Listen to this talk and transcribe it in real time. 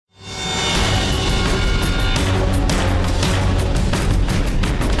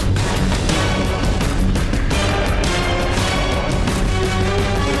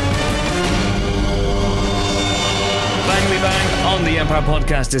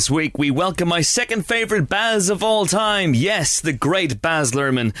podcast this week, we welcome my second favourite Baz of all time. Yes, the great Baz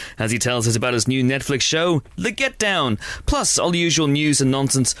Luhrmann, as he tells us about his new Netflix show, The Get Down. Plus, all the usual news and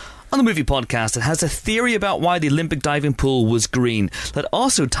nonsense on the movie podcast that has a theory about why the Olympic diving pool was green that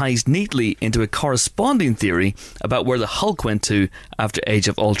also ties neatly into a corresponding theory about where the Hulk went to after Age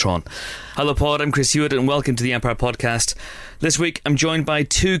of Ultron. Hello pod, I'm Chris Hewitt and welcome to the Empire Podcast. This week I'm joined by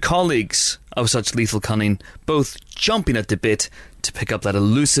two colleagues of such lethal cunning, both jumping at the bit to pick up that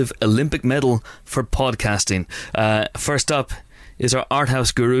elusive Olympic medal for podcasting. First up is our art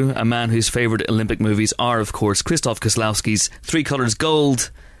house guru, a man whose favourite Olympic movies are, of course, Krzysztof Kieslowski's Three Colours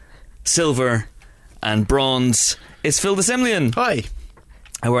Gold, Silver and Bronze. It's Phil de Semlyen. Hi.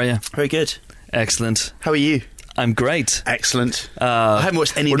 How are you? Very good. Excellent. How are you? I'm great. Excellent. I haven't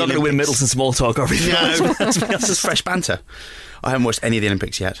watched any of the Olympics. We're not going to win medals in small talk, are we? No, that's just fresh banter. I haven't watched any of the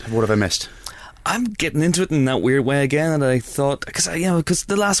Olympics yet. What have I missed? I'm getting into it in that weird way again, and I thought, because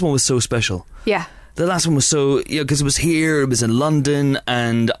the last one was so special. Yeah. The last one was so, because it was here, it was in London,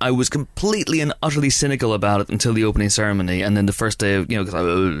 and I was completely and utterly cynical about it until the opening ceremony, and then the first day,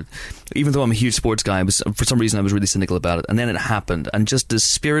 because even though I'm a huge sports guy, for some reason I was really cynical about it, and then it happened, and just the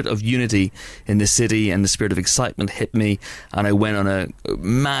spirit of unity in the city and the spirit of excitement hit me, and I went on a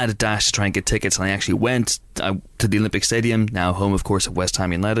mad dash to try and get tickets, and I actually went to the Olympic Stadium, now home, of course, of West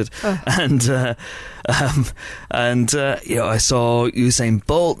Ham United, and I saw Usain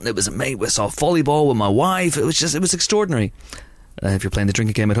Bolt, and it was amazing. I saw volleyball with my wife. It was extraordinary. If you're playing the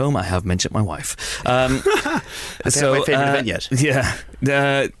drinking game at home, I have mentioned my wife. My favourite event yet. Yeah.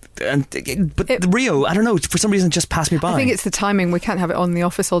 But Rio, I don't know, for some reason it just passed me by. I think it's the timing. We can't have it on the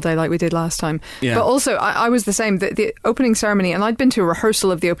office all day like we did last time. Yeah. But also, I was the same. The opening ceremony, and I'd been to a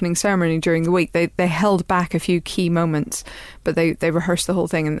rehearsal of the opening ceremony during the week. They held back a few key moments, but they rehearsed the whole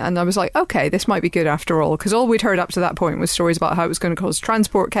thing. And I was like, okay, this might be good after all. Because all we'd heard up to that point was stories about how it was going to cause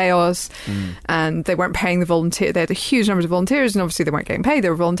transport chaos, and they weren't paying the volunteers. They had a huge number of volunteers, and obviously they weren't getting paid. They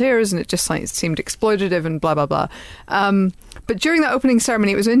were volunteers, and it just seemed exploitative and blah, blah, blah. But during that opening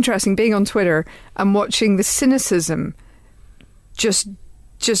ceremony, it was interesting being on Twitter and watching the cynicism, just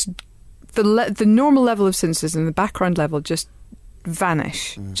the normal level of cynicism, the background level, just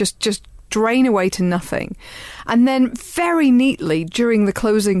vanish, just drain away to nothing. And then very neatly during the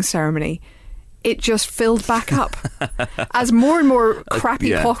closing ceremony, it just filled back up as more and more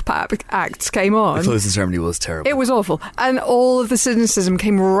crappy pop acts came on. The closing ceremony was terrible. It was awful, and all of the cynicism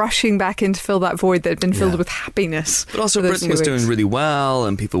came rushing back in to fill that void that had been filled with happiness. But also Britain was doing really well,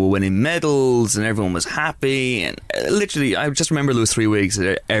 and people were winning medals, and everyone was happy, and literally I just remember those 3 weeks,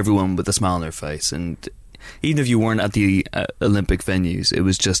 everyone with a smile on their face, and even if you weren't at the Olympic venues, it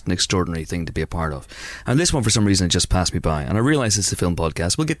was just an extraordinary thing to be a part of. And this one, for some reason, it just passed me by. And I realise it's a film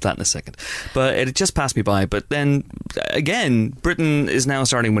podcast. We'll get to that in a second. But it just passed me by. But then, again, Britain is now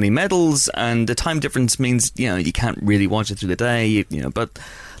starting winning medals, and the time difference means, you can't really watch it through the day. But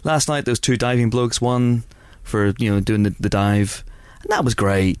last night, those two diving blokes won for, doing the dive. And that was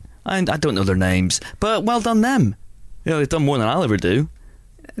great. I don't know their names, but well done them. They've done more than I'll ever do.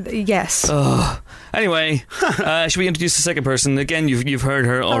 Yes. Anyway, should we introduce the second person? Again, you've heard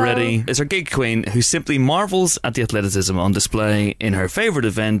her already. It's our gig queen who simply marvels at the athleticism on display in her favourite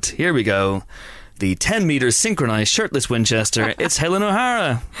event. Here we go. The 10 metres synchronised shirtless Winchester. It's Helen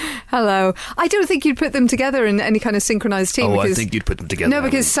O'Hara. Hello. I don't think you'd put them together in any kind of synchronised team. I think you'd put them together. No,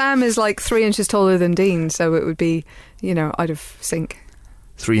 because Sam is like 3 inches taller than Dean, so it would be, out of sync.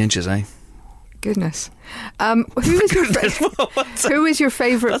 3 inches, eh? Goodness. Who is your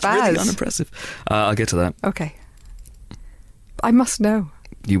favourite Baz? That's really unimpressive. I'll get to that. Okay. I must know.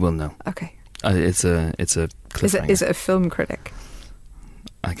 You will know. Okay. It's a cliffhanger. Is it a film critic?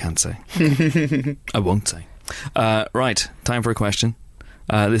 I can't say. I won't say. Right, time for a question.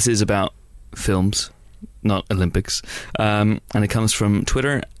 This is about films, not Olympics. And it comes from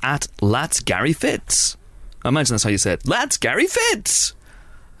Twitter at @LatsGaryFitz. I imagine that's how you say it. Lads Gary Fitz!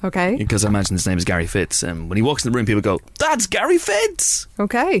 Okay. Because I imagine his name is Gary Fitz, and when he walks in the room, people go, "That's Gary Fitz!"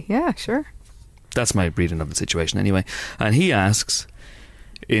 Okay, yeah, sure. That's my reading of the situation, anyway. And he asks,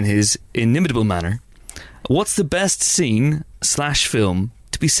 in his inimitable manner, what's the best scene/film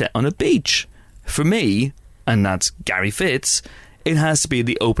to be set on a beach? For me, and that's Gary Fitz, it has to be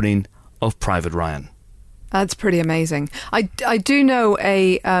the opening of Private Ryan. That's pretty amazing. I do know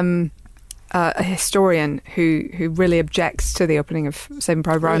a historian who really objects to the opening of Saving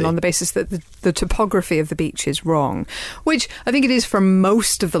Private Ryan on the basis that the topography of the beach is wrong, which I think it is for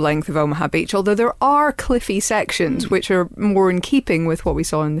most of the length of Omaha Beach, although there are cliffy sections which are more in keeping with what we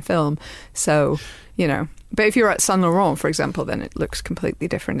saw in the film. So, but if you're at Saint Laurent, for example, then it looks completely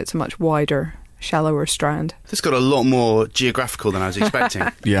different. It's a much wider shallower strand. This got a lot more geographical than I was expecting.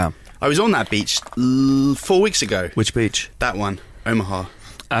 Yeah. I was on that beach 4 weeks ago. Which beach? That one, Omaha.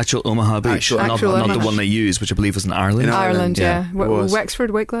 Actual Omaha Beach. Actual not Omaha. the one they use, which I believe was in Ireland. In Ireland, yeah. it was.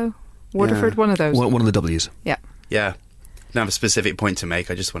 Wexford, Wicklow, Waterford, one of those. One of the W's. Yeah. Yeah. Didn't have a specific point to make.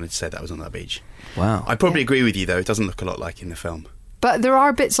 I just wanted to say that I was on that beach. Wow. I probably agree with you, though. It doesn't look a lot like in the film. But there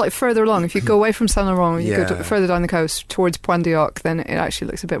are bits like further along. If you go away from Saint Laurent, you go further down the coast towards Pointe d'Arc, then it actually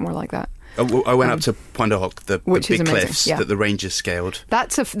looks a bit more like that. I went up to Pointe d'Arc, the which big is amazing, cliffs yeah. that the Rangers scaled.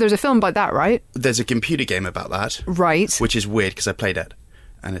 There's a film about that, right? There's a computer game about that. Right. Which is weird because I played it.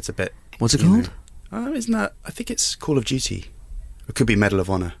 And it's a bit... What's it called? Isn't that... I think it's Call of Duty. It could be Medal of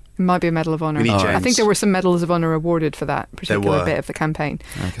Honor. It might be a Medal of Honor. I think there were some Medals of Honor awarded for that particular bit of the campaign.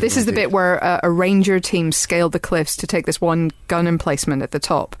 Okay, this is the bit where a ranger team scaled the cliffs to take this one gun emplacement at the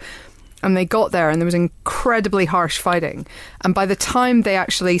top. And they got there and there was incredibly harsh fighting. And by the time they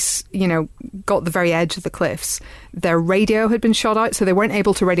actually, got the very edge of the cliffs, their radio had been shot out, so they weren't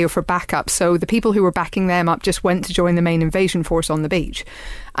able to radio for backup. So the people who were backing them up just went to join the main invasion force on the beach.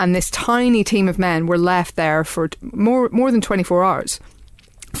 And this tiny team of men were left there for more than 24 hours,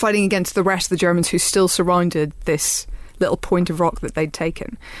 fighting against the rest of the Germans who still surrounded this little point of rock that they'd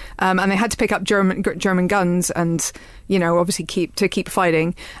taken. And they had to pick up German guns and, obviously keep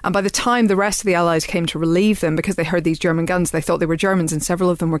fighting. And by the time the rest of the Allies came to relieve them, because they heard these German guns, they thought they were Germans, and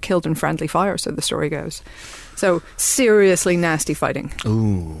several of them were killed in friendly fire, so the story goes. So, seriously nasty fighting.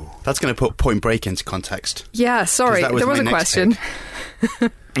 Ooh. That's going to put Point Break into context. Yeah, sorry, there was a question.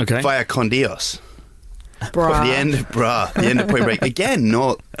 Okay. Via con Dios. Bruh. The end of Point Break. Again,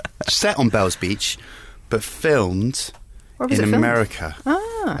 not set on Bells Beach, but filmed in America,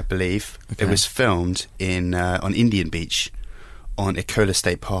 I believe. Okay. It was filmed on Indian Beach on Ecola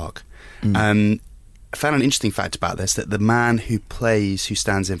State Park. I found an interesting fact about this, that the man who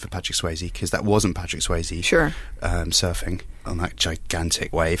stands in for Patrick Swayze, because that wasn't Patrick Swayze surfing on that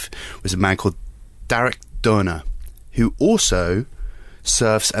gigantic wave, was a man called Derek Dorner, who also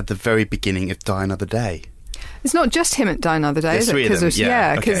surfs at the very beginning of Die Another Day. It's not just him at Die Another Day, is it?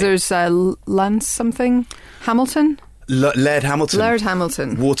 Because there's Lance something Hamilton. Laird Hamilton. Laird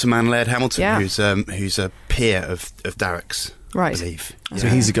Hamilton. Waterman Laird Hamilton, who's a peer of Derek's, I believe. So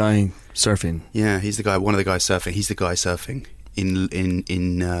he's the guy surfing. Yeah, he's the guy. One of the guys surfing. He's the guy surfing in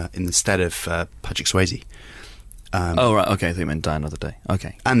the stead of Patrick Swayze. Oh right, okay. I think you meant Die Another Day.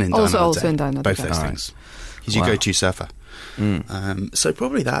 Okay, and in Die Another Day. In Die Another Day. Both those things. He's your go-to surfer. So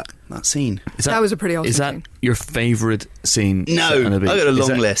probably that scene. That was a pretty awesome Is that scene. Your favourite scene? No, I've got a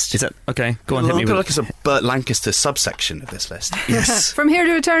long list. Is that okay? Go on, hit me with like it's a Burt Lancaster subsection of this list. Yes. From Here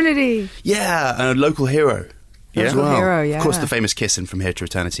to Eternity. Yeah, and a local hero. Local hero, yeah. Of course, the famous kiss in From Here to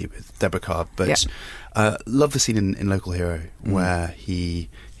Eternity with Deborah Carr, but love the scene in Local Hero where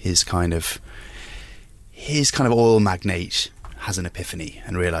his kind of oil magnate has an epiphany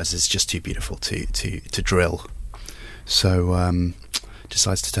and realises it's just too beautiful to drill. So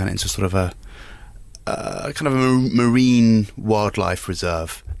decides to turn it into sort of a kind of a marine wildlife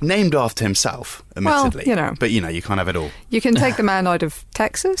reserve named after himself, admittedly. Well, but you can't have it all. You can take the man out of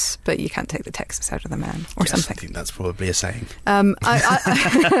Texas, but you can't take the Texas out of the man, or something. I think that's probably a saying. I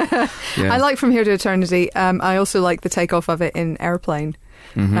like From Here to Eternity. I also like the takeoff of it in Airplane.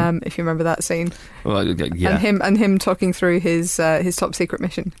 If you remember that scene, and him talking through his top secret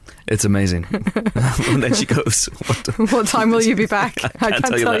mission. It's amazing. And then she goes, "What time will you be back? I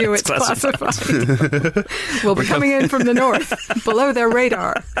can't tell you. It's classified. We'll be coming in from the north, below their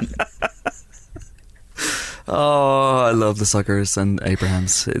radar." Oh, I love the Suckers and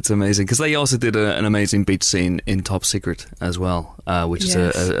Abrahams. It's amazing because they also did an amazing beach scene in Top Secret as well, which is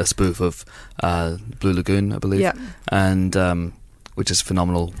a spoof of Blue Lagoon, I believe, and which is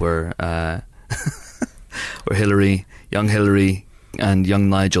phenomenal. Where where young Hillary, and young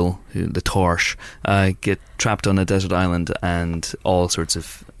Nigel, the Torch, get trapped on a desert island, and all sorts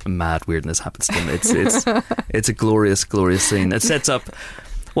of mad weirdness happens to them. It's a glorious, glorious scene. It sets up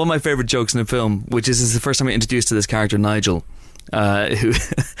one of my favourite jokes in the film, which is the first time we're introduced to this character, Nigel, who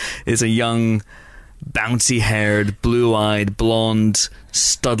is a young, bouncy-haired, blue-eyed, blonde,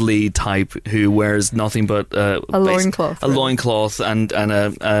 studly type who wears nothing but a loincloth. A loincloth and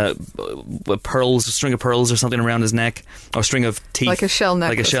a string of pearls or something around his neck, or a string of teeth. Like a shell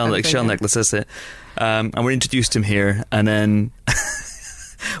necklace. Like a shell necklace, that's it. And we're introduced to him here, and then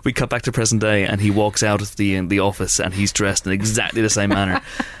we cut back to present day, and he walks out of the office, and he's dressed in exactly the same manner.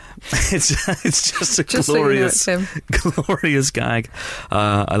 It's just a glorious, so glorious gag.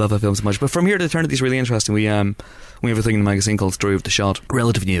 I love that film so much. But From Here to Eternity is really interesting. We have a thing in the magazine called Story of the Shot,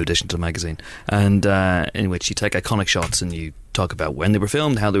 relatively new addition to the magazine, and in which you take iconic shots and you talk about when they were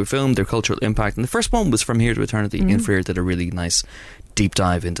filmed, how they were filmed, their cultural impact. And the first one was From Here to Eternity. Ian Freer did a really nice deep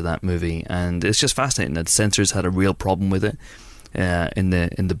dive into that movie, and it's just fascinating that censors had a real problem with it. In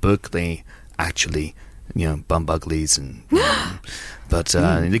the book, they actually, bump uglies, and but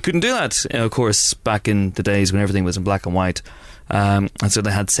they couldn't do that. Of course, back in the days when everything was in black and white. And so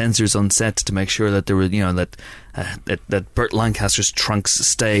they had censors on set to make sure that there were, that Burt Lancaster's trunks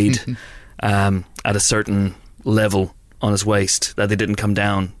stayed at a certain level on his waist, that they didn't come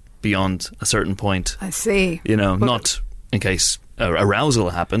down beyond a certain point. I see. Not in case arousal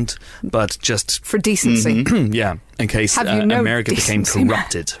happened, but just for decency. Yeah, in case America became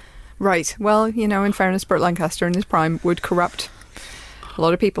corrupted. Right. Well, in fairness, Burt Lancaster in his prime would corrupt a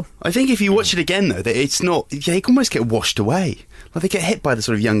lot of people. I think if you watch it again, though, that it's not. They almost get washed away. Like they get hit by the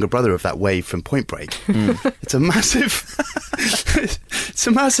sort of younger brother of that wave from Point Break. It's a massive, it's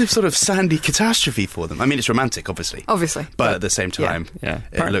a massive sort of sandy catastrophe for them. I mean, it's romantic, obviously, but at the same time,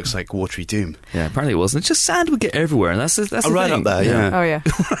 it looks like watery doom. Yeah, apparently it wasn't. It's just sand would get everywhere, and that's the right thing. Up there. Yeah. Oh yeah.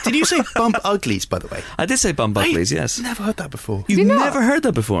 Did you say bump uglies? By the way, I did say bump uglies. Yes. I've never heard that before. You've never heard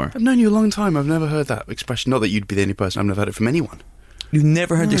that before? I've known you a long time. I've never heard that expression. Not that you'd be the only person. I've never heard it from anyone. You've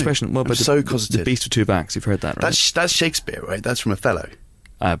never heard the expression? Well, I'm so cosseted. The beast with two backs. You've heard that, right? That's Shakespeare, right? That's from Othello.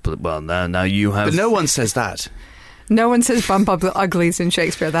 Well, now you have. But no one says that. No one says bump uglies in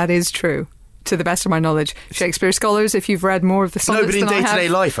Shakespeare. That is true, to the best of my knowledge. Shakespeare scholars, if you've read more of the sonnets but in than day-to-day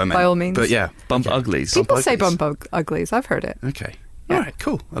life, I mean. By all means. But yeah. Bump uglies. People say bump uglies. I've heard it. Okay. Yeah. All right,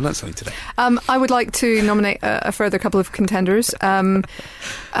 cool. I learned something today. I would like to nominate a further couple of contenders.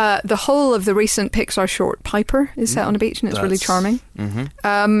 The whole of the recent Pixar short Piper is set on a beach, and it's really charming.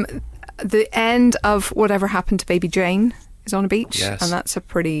 Mm-hmm. The end of Whatever Happened to Baby Jane is on a beach, and that's a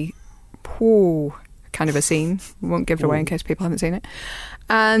pretty kind of a scene. We won't give it away in case people haven't seen it.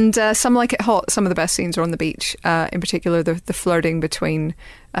 And Some Like It Hot, some of the best scenes are on the beach. In particular, the flirting between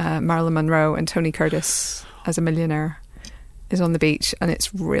Marilyn Monroe and Tony Curtis as a millionaire is on the beach, and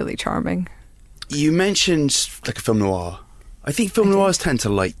it's really charming. You mentioned like a film noir. I think film noirs tend to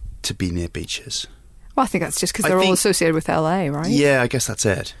like to be near beaches. Well, I think that's just because they're all associated with LA, right? Yeah, I guess that's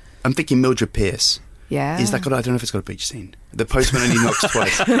it. I'm thinking Mildred Pierce. Yeah. Is that got? I don't know if it's got a beach scene. The postman only knocks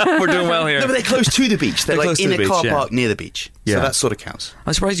twice. We're doing well here. No, but they're close to the beach. They're like in a car park near the beach. Yeah. So that sort of counts.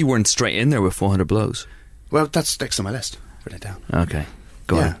 I'm surprised you weren't straight in there with 400 blows. Well, that's next on my list. Write it down. Okay.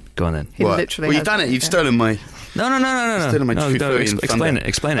 Go on then. He literally well, you've done it. You've stolen my... No. Stolen my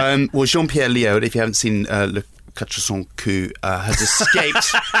Explain it. Well, Jean-Pierre Léaud, if you haven't seen Le Quatre Son Cul, has escaped...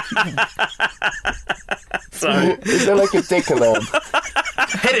 Sorry. Is there like a dick alarm?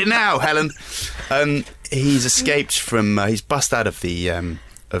 Hit it now, Helen. He's escaped from... he's bust out of the...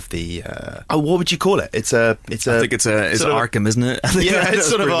 what would you call it? It's I think it's Arkham, isn't it? Yeah, it's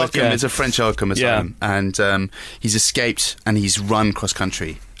sort of Arkham. It's a French Arkham asylum, and he's escaped and he's run cross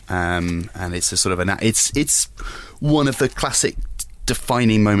country, and it's a sort of it's one of the classic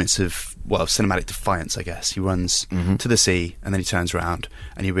defining moments of cinematic defiance, I guess. He runs to the sea and then he turns around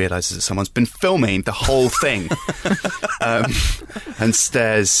and he realises that someone's been filming the whole thing, and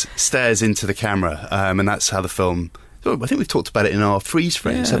stares into the camera, and that's how the film. I think we've talked about it in our freeze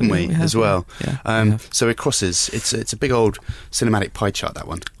frames, haven't we, as well? Yeah, so it crosses. It's a big old cinematic pie chart, that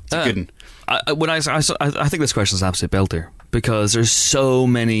one. It's a good one. I think this question is an absolute belter, because there's so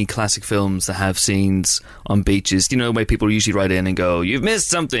many classic films that have scenes on beaches. You know, the way people usually write in and go, "You've missed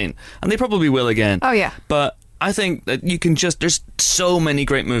something," and they probably will again. Oh yeah. But I think that you can there's so many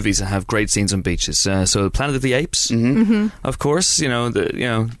great movies that have great scenes on beaches. So Planet of the Apes, of course, the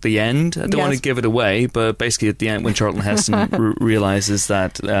end. I don't want to give it away, but basically at the end, when Charlton Heston realizes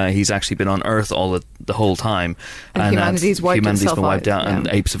that he's actually been on Earth the whole time, and humanity's been wiped out, and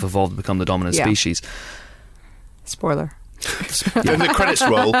apes have evolved to become the dominant species. Spoiler. Then the credits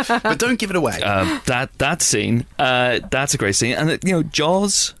roll, but don't give it away. That scene, that's a great scene, and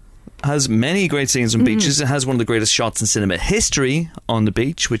Jaws has many great scenes on beaches. It has one of the greatest shots in cinema history on the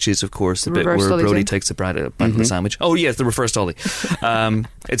beach, which is, of course, the bit where Brody takes a bite of the sandwich. Oh, yes, the reverse dolly.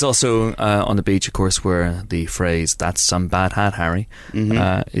 It's also on the beach, of course, where the phrase, "That's some bad hat, Harry,"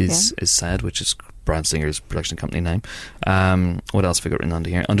 is said, which is Brad Singer's production company name. What else have we got written under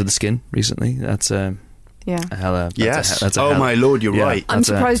here? Under the Skin, recently. That's... Yes. My lord, you're right. I'm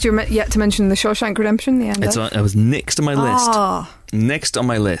surprised you're yet to mention The Shawshank Redemption, the end. It was next on my list. Next on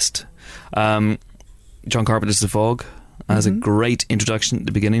my list. John Carpenter's The Fog has a great introduction at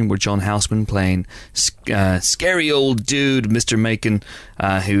the beginning, where John Houseman playing scary old dude Mr. Macon,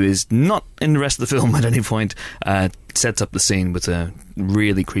 who is not in the rest of the film at any point, sets up the scene with a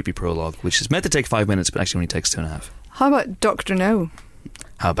really creepy prologue, which is meant to take 5 minutes but actually only takes 2.5. How about Dr. No?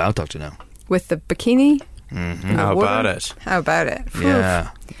 How about Dr. No? With the bikini Mm-hmm. How about it? How about it?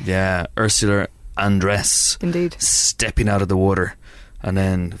 Yeah. Ursula Andress. Indeed. Stepping out of the water. And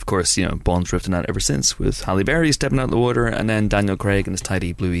then, of course, Bond's drifting out ever since, with Halle Berry stepping out of the water, and then Daniel Craig and his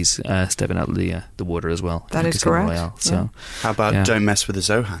tidy blueies stepping out of the water as well. That is correct. Royale, so, how about Don't Mess with the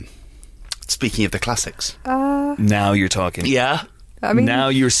Zohan? Speaking of the classics. Now you're talking. Yeah. I mean, now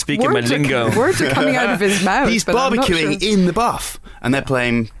you're speaking my lingo. Words are coming out of his mouth. He's barbecuing in the bath, and they're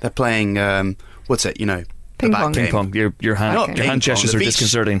playing. What's it? Ping pong. Ping pong. Your hand gestures are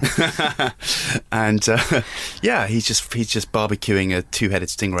disconcerting. And he's just barbecuing a two-headed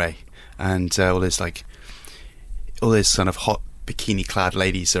stingray, and all his kind of hot bikini-clad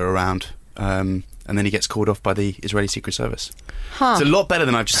ladies are around. And then he gets called off by the Israeli Secret Service. Huh. It's a lot better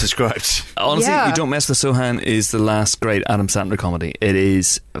than I've just described. Honestly, You Don't Mess with Sohan is the last great Adam Sandler comedy. It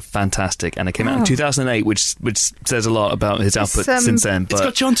is fantastic, and it came out in 2008, which says a lot about his output since then. But it's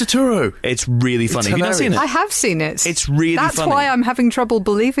got John Turturro. It's really funny. Have you not seen it? I have seen it. It's really funny. That's why I'm having trouble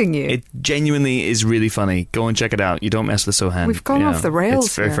believing you. It genuinely is really funny. Go and check it out. You Don't Mess with Sohan. We've gone off the rails.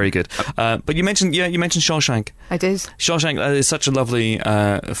 It's very, very good. But you mentioned Shawshank. I did. Shawshank is such a lovely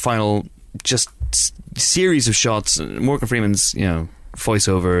final just series of shots. Morgan Freeman's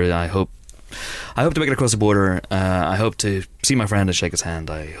voiceover. I hope to make it across the border. I hope to see my friend and shake his hand.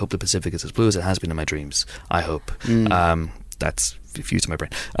 I hope the Pacific is as blue as it has been in my dreams. I hope. That's fused to my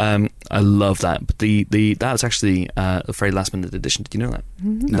brain. I love that. But that was actually a very last minute addition. Did you know that?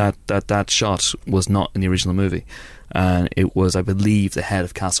 Mm-hmm. That shot was not in the original movie, and it was, I believe, the head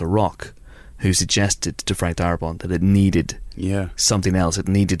of Castle Rock who suggested to Frank Darabont that it needed something else. It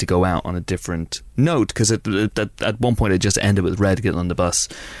needed to go out on a different note, because at one point it just ended with Red getting on the bus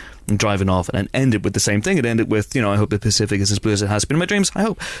and driving off, and then ended with the same thing. It ended with, I hope the Pacific is as blue as it has been in my dreams. I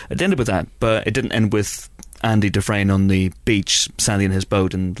hope. It ended with that, but it didn't end with Andy Dufresne on the beach, standing in his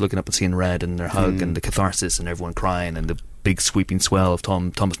boat and looking up and seeing Red and their hug and the catharsis and everyone crying and the big sweeping swell of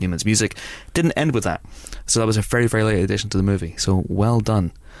Thomas Newman's music. It didn't end with that. So that was a very, very late addition to the movie. So well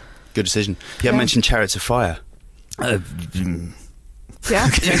done. Good decision. You haven't mentioned Chariots of Fire. Yeah.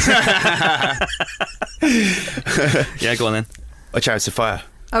 Yeah, go on then. Chariots of Fire.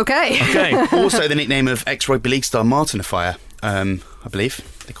 Okay. Also the nickname of ex-rugby league star Martin Fire, I believe.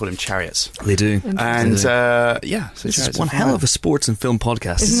 They call him Chariots. They do. And, so this is one hell of a sports and film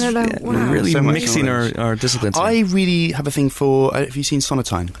podcast. Isn't it? We're really mixing our disciplines. I really have a thing for... have you seen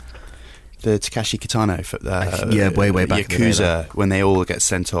Sonatine? The Takashi Kitano, way back Yakuza, when they all get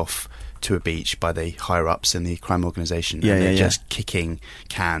sent off to a beach by the higher ups in the crime organisation, and they're just kicking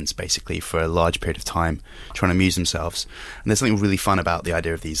cans basically for a large period of time, trying to amuse themselves. And there's something really fun about the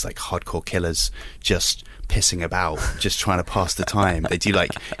idea of these hardcore killers just pissing about, just trying to pass the time. They do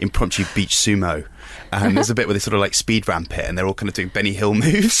impromptu beach sumo, and there's a bit where they sort of speed ramp it, and they're all kind of doing Benny Hill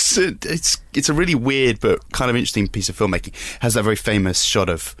moves. It's a really weird but kind of interesting piece of filmmaking. It has that very famous shot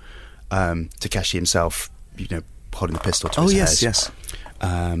of Takashi himself, holding the pistol to his head. Yes.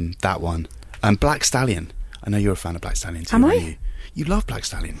 That one. Black Stallion. I know you're a fan of Black Stallion too. Am I? You love Black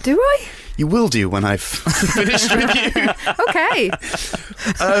Stallion. Do I? You will do when I've finished with you. Okay.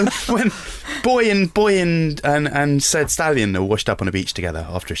 When Boy and said Stallion are washed up on a beach together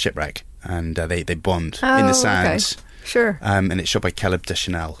after a shipwreck, and they bond in the sand. Okay. Sure. And it's shot by Caleb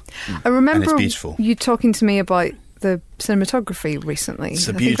Deschanel. I remember and it's beautiful. You talking to me about the cinematography recently. It's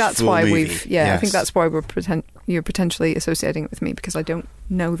a beautiful movie. I think that's why you're potentially associating it with me, because I don't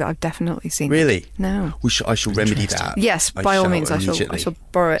know that I've definitely seen it. Really? No. I shall remedy that. Yes, by all means, I shall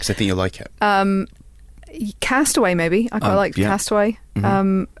borrow it. Because I think you'll like it. Castaway, maybe. I quite liked Castaway.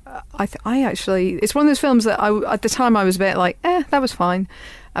 Mm-hmm. I actually, it's one of those films that at the time I was a bit that was fine.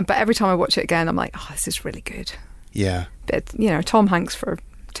 But every time I watch it again, I'm like, oh, this is really good. Yeah. But, Tom Hanks for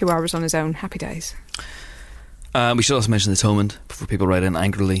 2 hours on his own. Happy days. We should also mention The Atonement before people write in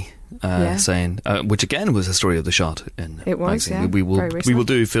angrily saying, which again was a story of the shot. It was, magazine. We will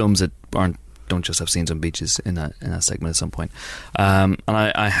do films that don't just have scenes on beaches in that segment at some point. And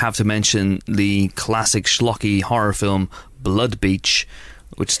I have to mention the classic schlocky horror film Blood Beach,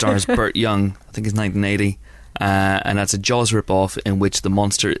 which stars Burt Young. I think it's 1980, and that's a Jaws ripoff in which the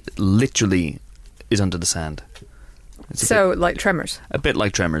monster literally is under the sand. Like Tremors. A bit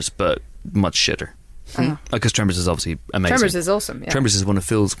like Tremors, but much shitter. Because Tremors is obviously amazing. Tremors is awesome. Yeah. Tremors is one of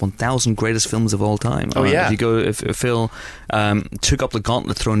Phil's 1,000 greatest films of all time. If Phil took up the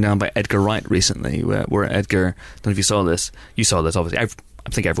gauntlet thrown down by Edgar Wright recently, where Edgar, I don't know if you saw this. You saw this, obviously. I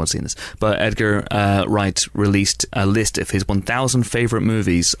think everyone's seen this. But Edgar Wright released a list of his 1,000 favourite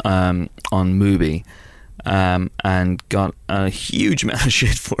movies on Mubi. And got a huge amount of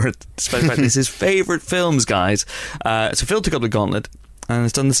shit for it, despite the fact it's his favourite films, guys. So Phil took up the gauntlet and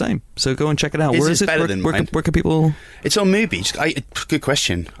it's done the same. So go and check it out. Where is it? Better than mine? Where can people? It's on Mubi. Good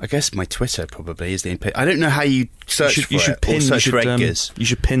question. I guess my Twitter probably is the. I don't know how you search for it. Or search for Edgar's. You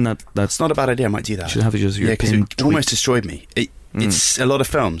should pin that. That's not a bad idea. I might do that. You should have it as your pin. It almost destroyed me. It's a lot of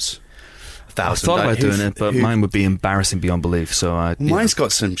films. I thought about doing it, but mine would be embarrassing beyond belief. So mine's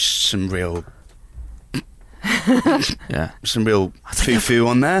got some real. Yeah, some real foo-foo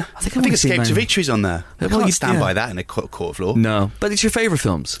on there. I think Escape to Victory's on there. I can't stand by that in a court of law. No, but it's your favourite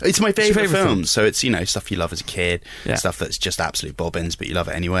films. It's my favourite film. So it's, stuff you love as a kid, stuff that's just absolute bobbins, but you love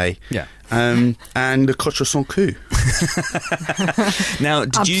it anyway. Yeah. And the Quatre Sans Coups. Now,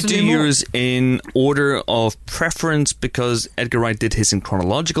 did you do yours in order of preference? Because Edgar Wright did his in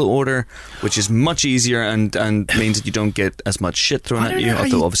chronological order, which is much easier and means that you don't get as much shit thrown at you,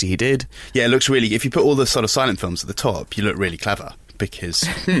 although obviously he did. Yeah, it looks really... If you put all the sort of silent films at the top, you look really clever. Because,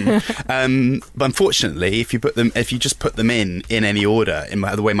 but unfortunately, if you just put them in any order,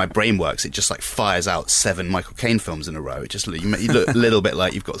 the way my brain works, it just like fires out 7 Michael Caine films in a row. It just you look a little bit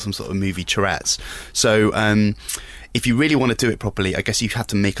like you've got some sort of movie Tourette's. So, if you really want to do it properly, I guess you have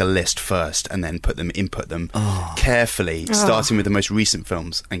to make a list first and then input them carefully, starting with the most recent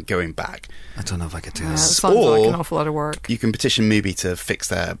films and going back. I don't know if I could do that. That sounds like an awful lot of work. You can petition Mubi to fix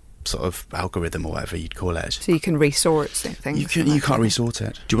their sort of algorithm or whatever you'd call it. So you can resort things. You can't resort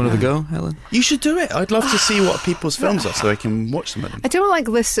it. Do you want to go, Helen? You should do it. I'd love to see what people's films are so I can watch some of them. I don't like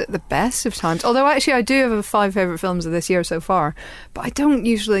lists at the best of times. Although actually I do have 5 favourite films of this year so far. But I don't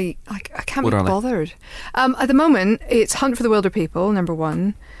usually... I can't be bothered. At the moment, it's Hunt for the Wilder People, number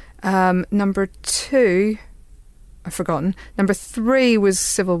 1. Number 2... I've forgotten. Number 3 was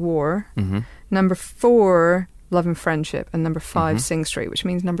Civil War. Mm-hmm. Number 4... Love and Friendship, and number 5, Sing Street, which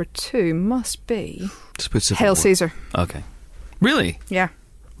means number 2 must be Hail Caesar. Okay. Really? Yeah.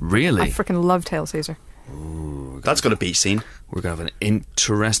 Really? I freaking loved Hail Caesar. Ooh, that's got a beach scene. We're going to have an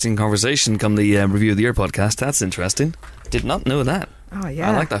interesting conversation come the Review of the Year podcast. That's interesting. Did not know that. Oh,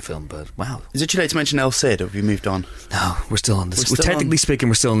 yeah. I like that film, but wow. Is it too late to mention El Cid, or have you moved on? No, we're still on this. Technically speaking,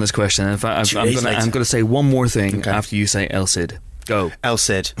 we're still on this question. In fact, I'm going to say one more thing after you say El Cid. Go. El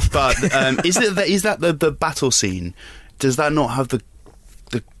Cid. But is that the battle scene? Does that not have the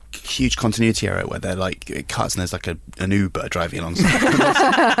huge continuity error where they're like it cuts and there's like an Uber driving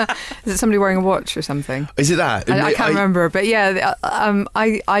alongside? Is it somebody wearing a watch or something? Is it that? I can't remember, but yeah,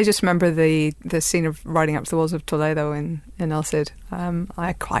 I just remember the scene of riding up to the walls of Toledo in El Cid.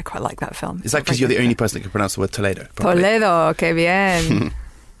 I quite like that film. Is that because you're the only person that can pronounce the word Toledo? Probably. Toledo, que bien.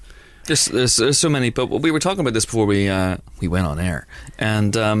 There's so many, but we were talking about this before we went on air,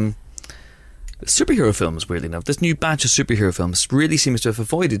 and superhero films, weirdly enough, this new batch of superhero films really seems to have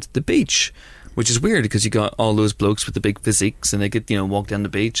avoided the beach, which is weird because you got all those blokes with the big physiques and they could walk down the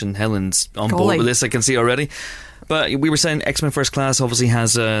beach, and Helen's on board with this, I can see already. But we were saying X-Men First Class obviously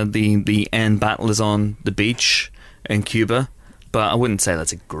has the end battle is on the beach in Cuba, but I wouldn't say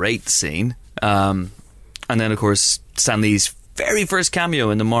that's a great scene. And then of course Stan Lee's very first cameo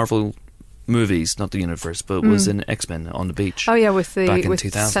in the Marvel movies, not the universe, but was in X-Men on the beach. Oh yeah, with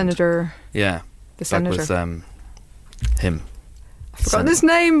 2000. Senator. Yeah, the Senator. With him. I've forgotten his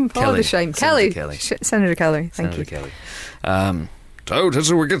name. Kelly. Oh, the shame. Senator Kelly. Senator Kelly. Thank you. Kelly. Don't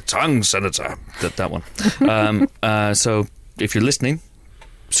have a wicked tongue, Senator. That one. So if you're listening,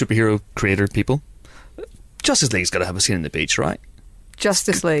 superhero creator people, Justice League's got to have a scene in the beach, right?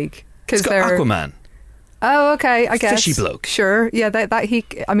 Justice League, because they're Aquaman. Oh, okay, I guess. Fishy bloke. Sure, yeah, that he...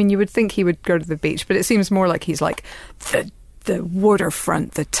 I mean, you would think he would go to the beach, but it seems more like he's like the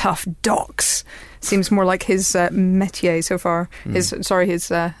waterfront, the tough docks. Seems more like his métier so far. His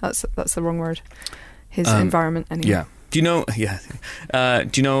that's the wrong word. His environment, anyway. Yeah. Do you know... Yeah. Do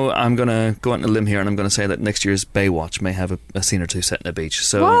you know, I'm going to go out on a limb here and I'm going to say that next year's Baywatch may have a scene or two set in a beach.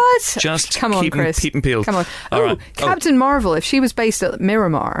 So what? Just come on, Chris. Keep and peel. Come on. All right. Captain Marvel, if she was based at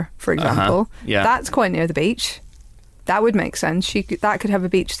Miramar, for example, that's quite near the beach. That would make sense. That could have a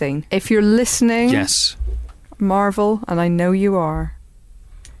beach scene. If you're listening... Yes. Marvel, and I know you are.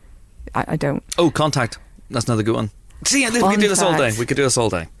 I don't. Oh, Contact. That's another good one. See, we could do this all day. We could do this all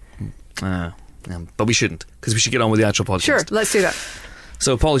day. But we shouldn't, because we should get on with the actual podcast. Sure, let's do that.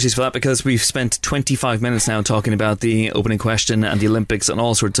 So apologies for that, because we've spent 25 minutes now talking about the opening question and the Olympics and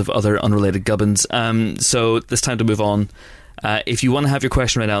all sorts of other unrelated gubbins. So it's time to move on. If you want to have your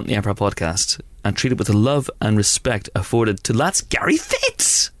question read out in the Empire podcast and treat it with the love and respect afforded to lads Gary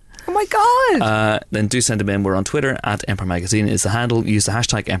Fitz... Oh my God! Then do send them in. We're on Twitter at Empire Magazine is the handle. Use the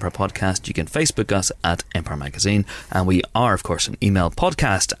hashtag Empire Podcast. You can Facebook us at Empire Magazine, and we are, of course, an email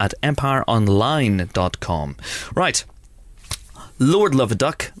podcast at empireonline.com. Right, Lord Love a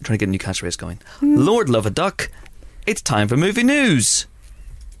Duck. I'm trying to get a new catchphrase going. Lord Love a Duck. It's time for movie news.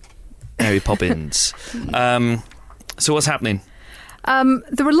 Mary Poppins. So what's happening?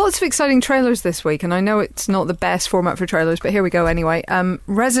 There were lots of exciting trailers this week, and I know it's not the best format for trailers, but here we go anyway.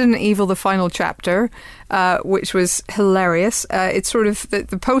 Resident Evil: The Final Chapter, which was hilarious. It's sort of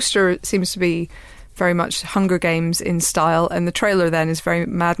the poster seems to be very much Hunger Games in style, and the trailer then is very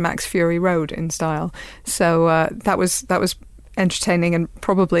Mad Max Fury Road in style. So that was entertaining and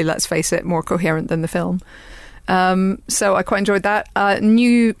probably, let's face it, more coherent than the film. So I quite enjoyed that.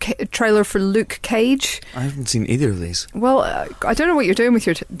 New trailer for Luke Cage. I haven't seen either of these. Well, I don't know what you're doing with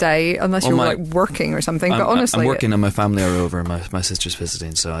your day, unless you're like working or something. But honestly, I'm working and my family are over. My sister's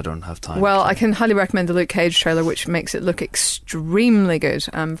visiting, so I don't have time. Well, I can highly recommend the Luke Cage trailer, which makes it look extremely good.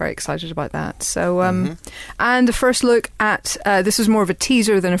 I'm very excited about that. So, and a first look at this is more of a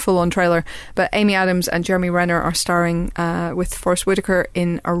teaser than a full-on trailer. But Amy Adams and Jeremy Renner are starring with Forest Whitaker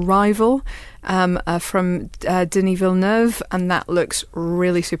in Arrival. From Denis Villeneuve, and that looks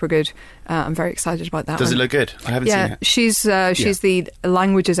really super good. I'm very excited about that. Does it look good? I haven't seen it. She's the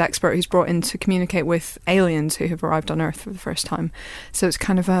languages expert who's brought in to communicate with aliens who have arrived on Earth for the first time. So it's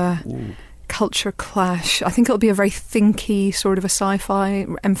kind of a culture clash. I think it'll be a very thinky sort of a sci-fi,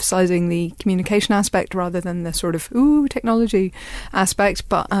 emphasising the communication aspect rather than the sort of technology aspect.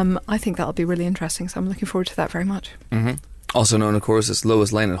 But I think that'll be really interesting. So I'm looking forward to that very much. Mm-hmm. Also known, of course, as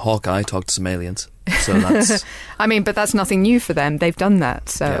Lois Lane and Hawkeye talk to some aliens. So that's... I mean, but that's nothing new for them. They've done that.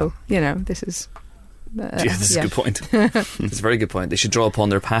 So, this is... this is a good point. It's a very good point. They should draw upon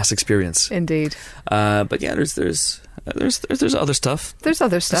their past experience. Indeed. But yeah, there's other stuff. There's other stuff. There's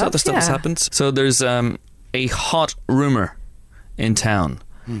other stuff that's happened. So there's a hot rumour in town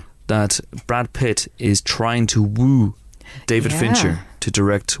that Brad Pitt is trying to woo David Fincher to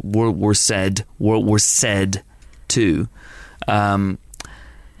direct World War Z 2.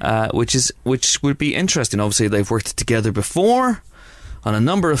 Which would be interesting. Obviously, they've worked together before on a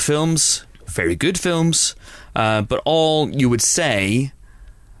number of films, very good films, but all you would say,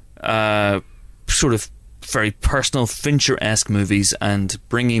 sort of very personal Fincher-esque movies, and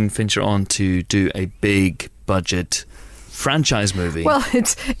bringing Fincher on to do a big budget franchise movie. Well,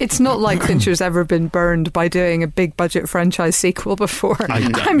 it's not like Fincher's ever been burned by doing a big budget franchise sequel before.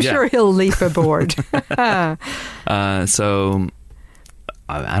 I'm sure he'll leap aboard. So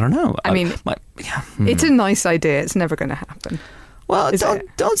I don't know. I mean, it's a nice idea. It's never going to happen. Well,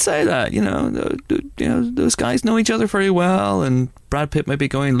 don't say that. Those guys know each other very well, and Brad Pitt might be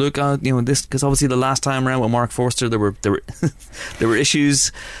going, look, this, because obviously the last time around with Mark Forster there were there were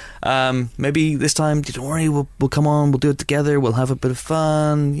issues. Maybe this time, don't worry, we'll come on, we'll do it together, we'll have a bit of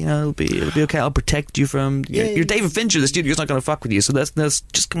fun, it'll be okay, I'll protect you from you're David Fincher, the studio's not going to fuck with you, so let's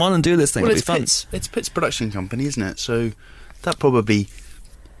just come on and do this thing. It'll be fun. It's Pitt's production company, isn't it? So that probably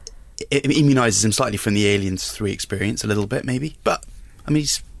immunises him slightly from the Aliens 3 experience a little bit, maybe. But I mean,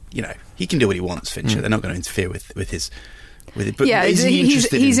 he can do what he wants, Fincher. They're not going to interfere with it. But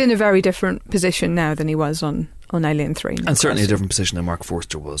he's in a very different position now than he was on Alien 3. And certainly a different position than Mark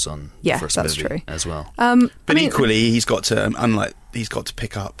Forster was on the first movie true. As well. But equally, he's got to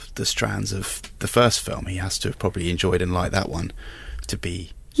pick up the strands of the first film. He has to have probably enjoyed and liked that one to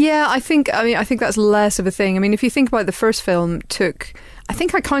be... Yeah, I think that's less of a thing. I mean, if you think about it, the first film took... I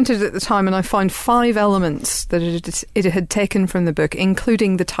think I counted at the time, and I found 5 elements that it had taken from the book,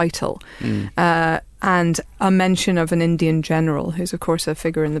 including the title. And a mention of an Indian general, who's of course a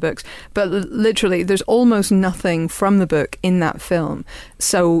figure in the books. But literally, there's almost nothing from the book in that film.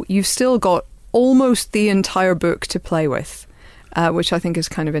 So you've still got almost the entire book to play with, which I think is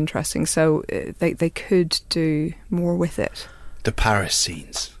kind of interesting. So they could do more with it. The Paris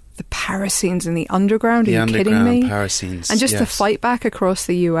scenes. The Paris scenes in the underground, are you kidding me? Paris scenes. And just the fight back across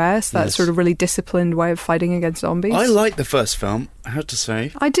the US, that sort of really disciplined way of fighting against zombies. I liked the first film, I have to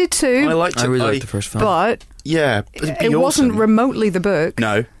say. I did too. I really liked the first film. But it wasn't remotely the book.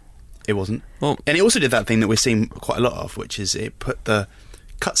 No, it wasn't. Well, and it also did that thing that we're seeing quite a lot of, which is it put the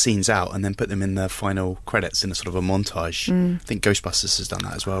cutscenes out and then put them in the final credits in a sort of a montage. I think Ghostbusters has done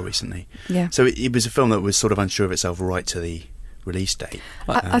that as well recently. Yeah. So it was a film that was sort of unsure of itself right to the release date.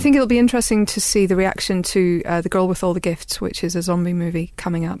 I think it'll be interesting to see the reaction to The Girl with All the Gifts, which is a zombie movie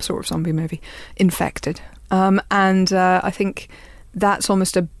coming up, sort of zombie movie, Infected. And I think that's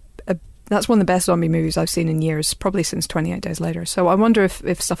almost that's one of the best zombie movies I've seen in years, probably since 28 Days Later. So I wonder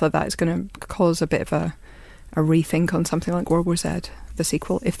if stuff like that is going to cause a bit of a rethink on something like World War Z, the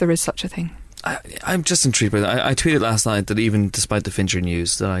sequel, if there is such a thing. I'm just intrigued by that. I tweeted last night that even despite the Fincher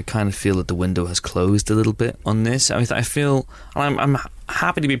news, that I kind of feel that the window has closed a little bit on this. I feel I'm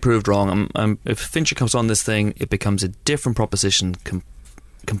happy to be proved wrong. If Fincher comes on this thing, it becomes a different proposition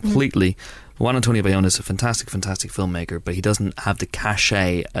completely. Juan Antonio Bayona is a fantastic filmmaker, but he doesn't have the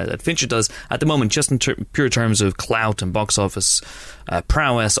cachet that Fincher does at the moment, just in pure terms of clout and box office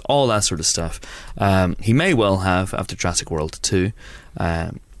prowess, all that sort of stuff. He may well have after Jurassic World 2,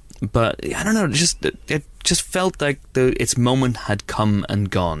 but I don't know. It just felt like its moment had come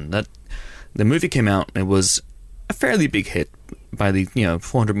and gone. That the movie came out, and it was a fairly big hit by the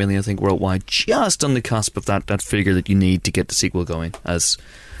 400 million, I think, worldwide, just on the cusp of that figure that you need to get the sequel going, as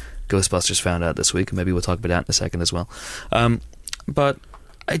Ghostbusters found out this week, and maybe we'll talk about that in a second as well. But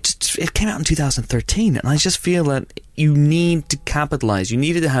it came out in 2013, and I just feel that you need to capitalise. You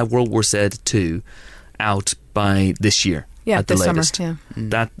needed to have World War Z 2 out by this year. Yeah, at the this latest. Summer.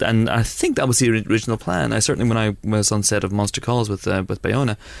 Yeah. And I think that was the original plan. When I was on set of Monster Calls with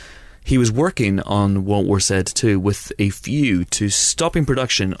Bayona, he was working on World War Z 2 with a view to stopping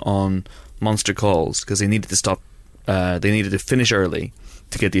production on Monster Calls, because they needed to stop. They needed to finish early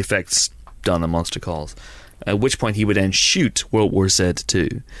to get the effects done on Monster Calls. At which point he would then shoot World War Z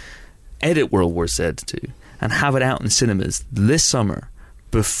 2, edit World War Z 2, and have it out in cinemas this summer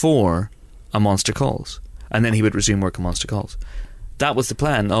before a Monster Calls. And then he would resume work on Monster Calls. That was the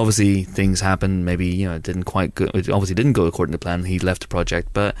plan. Obviously, things happened. Maybe it didn't quite go. It obviously didn't go according to plan. He left the project.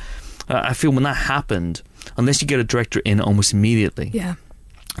 But I feel when that happened, unless you get a director in almost immediately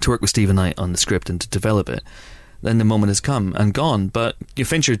to work with Stephen Knight on the script and to develop it, then the moment has come and gone. But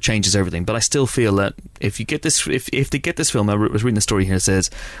Fincher changes everything. But I still feel that if you get this, if they get this film, I was reading the story here, it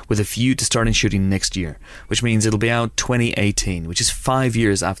says with a view to starting shooting next year, which means it'll be out 2018, which is 5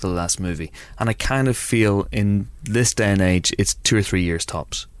 years after the last movie. And I kind of feel in this day and age, it's 2 or 3 years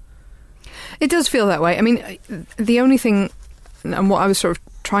tops. It does feel that way. I mean, the only thing, and what I was sort of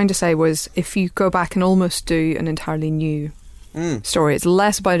trying to say was, if you go back and almost do an entirely new story, it's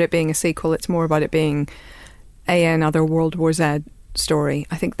less about it being a sequel, it's more about it being another World War Z story.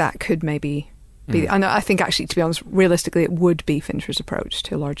 I think that could maybe be, and I think actually, to be honest, realistically, it would be Fincher's approach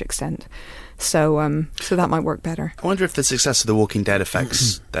to a large extent. So that might work better. I wonder if the success of The Walking Dead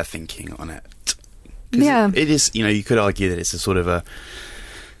affects their thinking on it. Yeah, it is. You could argue that it's a sort of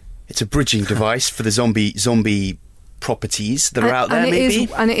it's a bridging device for the zombie properties that are out there, maybe.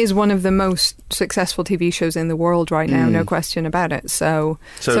 And it is one of the most successful TV shows in the world right now, no question about it. So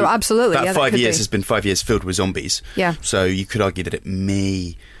absolutely. That 5 years has been 5 years filled with zombies. Yeah. So you could argue that it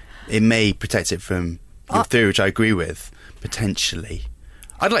may protect it from your theory, which I agree with, potentially.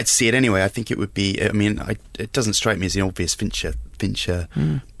 I'd like to see it anyway. I think it would be, it doesn't strike me as an obvious Fincher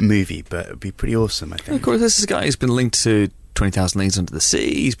movie, but it would be pretty awesome, I think. Of course, this is a guy who's been linked to 20,000 Leagues Under the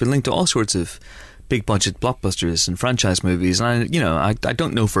Sea. He's been linked to all sorts of big budget blockbusters and franchise movies, and I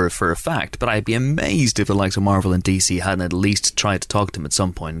don't know for a fact, but I'd be amazed if the likes of Marvel and DC hadn't at least tried to talk to him at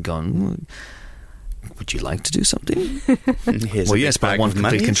some point and gone, would you like to do something? Well, yes, but I want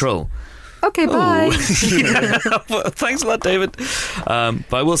complete control. Okay, bye. Well, thanks a lot, David.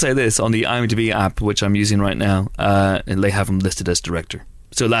 But I will say this, on the IMDb app, which I'm using right now, they have him listed as director.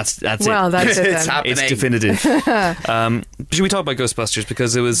 So that's it. Well, that's it. It's happening. It's definitive. Should we talk about Ghostbusters,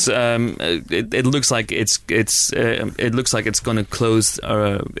 because it was it looks like it's going to close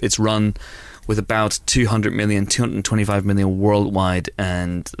its run with about 225 million worldwide,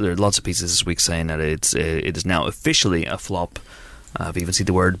 and there are lots of pieces this week saying that it is now officially a flop. I've even seen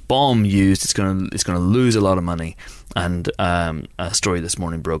the word bomb used. It's going to lose a lot of money. And a story this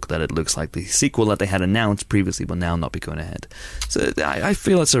morning broke that it looks like the sequel that they had announced previously will now not be going ahead. So I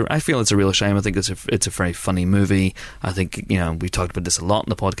feel it's a real shame. I think it's a very funny movie. I think we've talked about this a lot in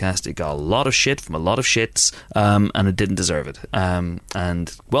the podcast. It got a lot of shit from a lot of shits, and it didn't deserve it.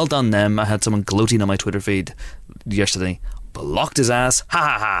 And well done them. I had someone gloating on my Twitter feed yesterday. Blocked his ass. Ha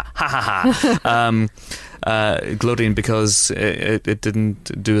ha ha ha ha ha. Gloating because it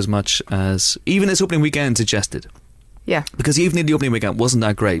didn't do as much as even its opening weekend suggested. Yeah. Because even the opening weekend wasn't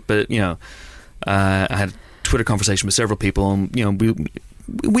that great, but I had a Twitter conversation with several people, and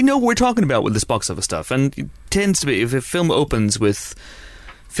we know what we're talking about with this box office stuff, and it tends to be, if a film opens with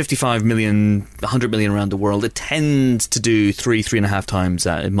 55 million, 100 million around the world, it tends to do 3.5 times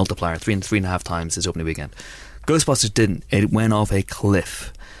multiplier, 3.5 times its opening weekend. Ghostbusters didn't. It went off a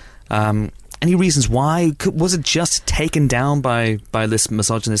cliff. Any reasons why? Was it just taken down by this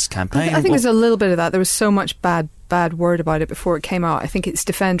misogynist campaign? I think there's a little bit of that. There was so much bad word about it before it came out. I think its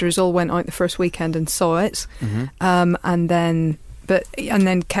defenders all went out the first weekend and saw it, and then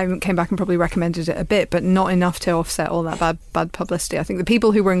came back and probably recommended it a bit, but not enough to offset all that bad publicity. I think the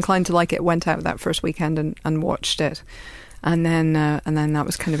people who were inclined to like it went out that first weekend and watched it. And then that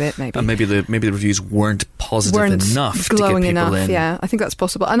was kind of it, maybe. And maybe the reviews weren't positive enough, glowing to get people enough. in. Yeah, I think that's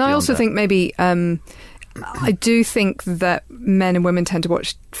possible. And I also think maybe I do think that men and women tend to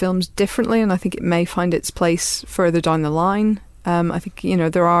watch films differently, and I think it may find its place further down the line. I think,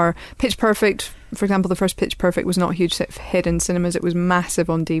 there are Pitch Perfect, for example. The first Pitch Perfect was not a huge hit in cinemas. It was massive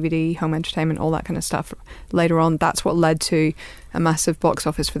on DVD, home entertainment, all that kind of stuff. Later on, that's what led to a massive box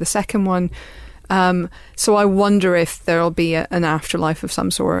office for the second one. So I wonder if there'll be an afterlife of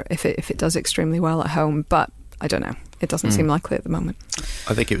some sort if it does extremely well at home, but I don't know. It doesn't seem likely at the moment.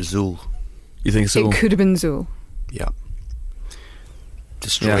 I think it was Zool. You think Zool? It could have been Zool. Yeah.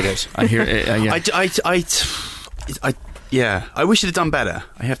 Destroyed it. I hear it. Yeah. I wish it had done better,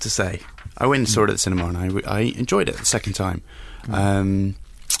 I have to say. I went and saw it at the cinema and I enjoyed it the second time.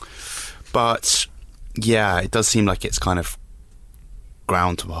 But yeah, it does seem like it's kind of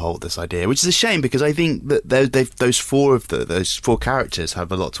ground to a halt, this idea, which is a shame, because I think that those four characters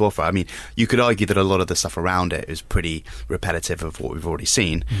have a lot to offer. I mean, you could argue that a lot of the stuff around it is pretty repetitive of what we've already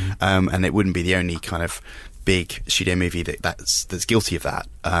seen, and it wouldn't be the only kind of big studio movie that's guilty of that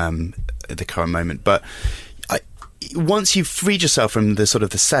at the current moment. But once you've freed yourself from the sort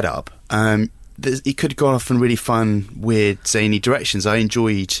of the setup, it could go off in really fun, weird, zany directions. I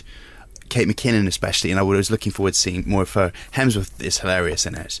enjoyed Kate McKinnon especially, and I was looking forward to seeing more of her. Hemsworth is hilarious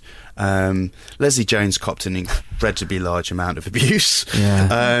in it. Leslie Jones copped an incredibly large amount of abuse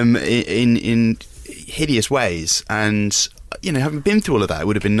in hideous ways, and having been through all of that, it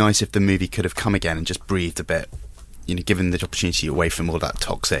would have been nice if the movie could have come again and just breathed a bit, given the opportunity away from all that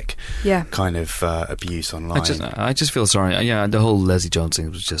toxic kind of abuse online. I just feel sorry. Yeah, the whole Leslie Jones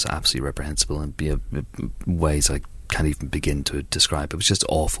thing was just absolutely reprehensible in ways I can't even begin to describe. It was just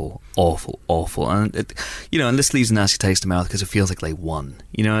awful, and and this leaves a nasty taste in the mouth because it feels like they won.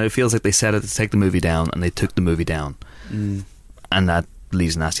 It feels like they set it to take the movie down, and they took the movie down, and that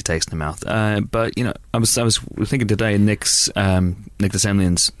leaves a nasty taste in the mouth. But I was thinking today, Nick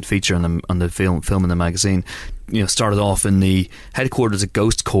Semlian's feature on the film in the magazine, started off in the headquarters of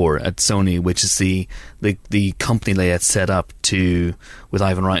Ghost Corps at Sony, which is the company they had set up with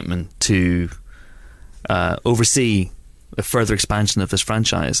Ivan Reitman to oversee a further expansion of this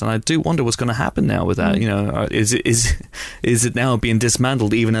franchise. And I do wonder what's going to happen now with that. Is it now being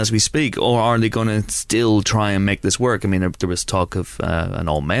dismantled even as we speak, or are they going to still try and make this work? I mean, there was talk of an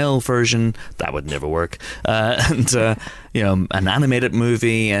all-male version that would never work, and an animated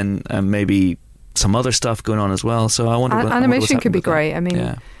movie, and maybe some other stuff going on as well. So I wonder. Animation could be great. I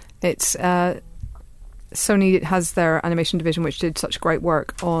mean, it's. Sony has their animation division, which did such great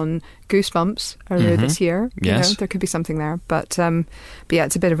work on Goosebumps earlier this year. Yes. There could be something there. But yeah,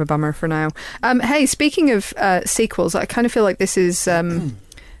 it's a bit of a bummer for now. Hey, speaking of sequels, I kind of feel like this is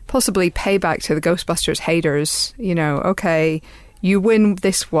possibly payback to the Ghostbusters haters. Okay, you win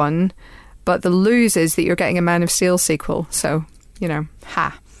this one, but the lose is that you're getting a Man of Steel sequel. So,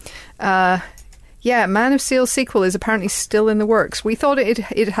 ha. Yeah, Man of Steel sequel is apparently still in the works. We thought it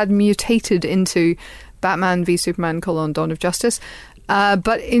had mutated into Batman v Superman: Dawn of Justice,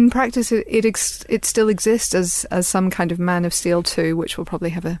 but in practice it still exists as some kind of Man of Steel 2, which will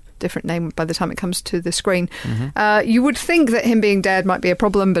probably have a different name by the time it comes to the screen. You would think that him being dead might be a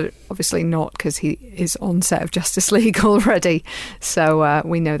problem, but obviously not, because he is on set of Justice League already, so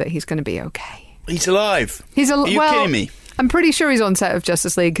we know that he's going to be okay. He's alive. Are you kidding me? I'm pretty sure he's on set of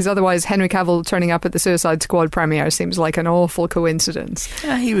Justice League, because otherwise Henry Cavill turning up at the Suicide Squad premiere seems like an awful coincidence.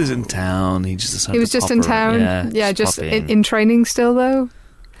 Yeah, he was in town. He just in town. Yeah, just in training still, though.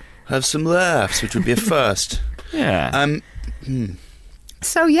 Have some laughs, which would be a first. Yeah.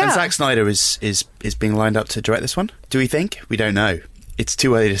 So yeah. And Zack Snyder is being lined up to direct this one. Do we think? We don't know. It's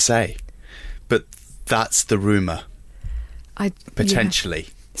too early to say. But that's the rumour. Potentially. Yeah.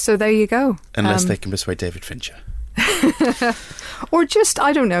 So there you go. Unless they can persuade David Fincher. Or just,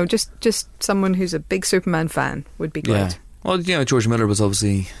 I don't know, just someone who's a big Superman fan would be great. Yeah. Well, George Miller was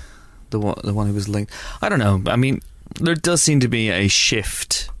obviously the one who was linked. I don't know. I mean, there does seem to be a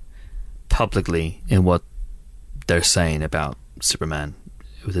shift publicly in what they're saying about Superman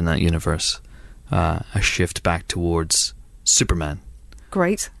within that universe. A shift back towards Superman.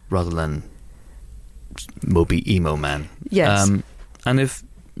 Great. Rather than Moby Emo Man. Yes. And if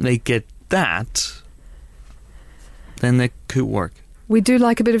they get that, then they could work. We do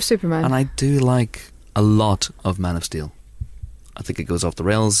like a bit of Superman. And I do like a lot of Man of Steel. I think it goes off the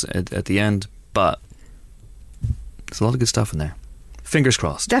rails at the end, but there's a lot of good stuff in there. Fingers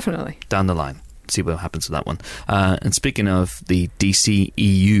crossed. Definitely. Down the line. See what happens to that one. And speaking of the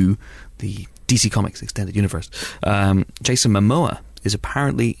DCEU, the DC Comics Extended Universe, Jason Momoa is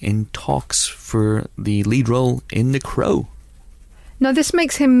apparently in talks for the lead role in The Crow. Now, this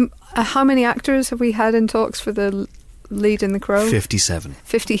makes him... how many actors have we had in talks for the lead in The Crow? 57.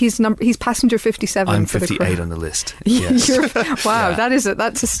 50. He's passenger 57. I'm for 58 on the list. Yes. Wow, yeah.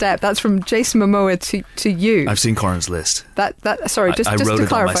 That's a step. That's from Jason Momoa to you. I've seen Corin's list. Sorry, just to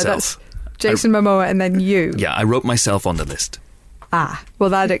clarify, that's Jason Momoa and then you. Yeah, I wrote myself on the list. Ah, well,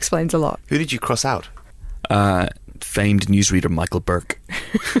 that explains a lot. Who did you cross out? Famed newsreader Michael Burke.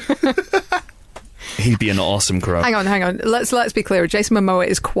 He'd be an awesome Crow. Hang on. Let's be clear. Jason Momoa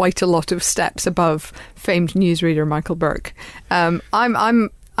is quite a lot of steps above famed newsreader Michael Burke. I'm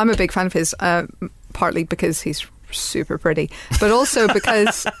a big fan of his, partly because he's super pretty, but also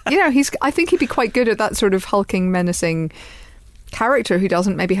because I think he'd be quite good at that sort of hulking, menacing character who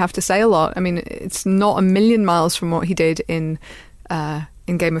doesn't maybe have to say a lot. I mean, it's not a million miles from what he did in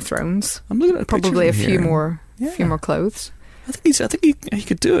Game of Thrones. I'm looking at probably a few more clothes. I think he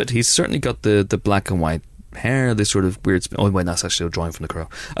could do it. He's certainly got the black and white hair, this sort of weird. Oh wait, that's actually a drawing from The Crow.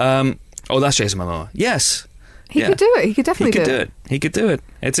 That's Jason Momoa. Yes. He could do it. He could definitely do it. He could do it.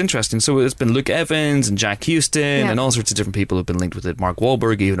 It's interesting. So it's been Luke Evans and Jack Houston and all sorts of different people have been linked with it. Mark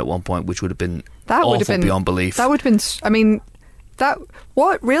Wahlberg even at one point, which would have been awful beyond belief. That would have been. I mean,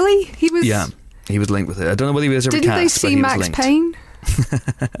 what really? He was. Yeah, he was linked with it. I don't know whether he was ever cast. Didn't they see Max Payne?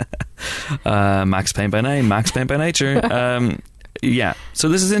 Max Payne by name, Max Payne by nature. Yeah, so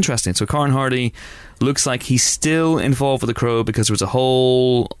this is interesting. So Corin Hardy looks like he's still involved with The Crow because there was a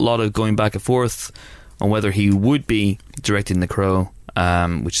whole lot of going back and forth on whether he would be directing The Crow,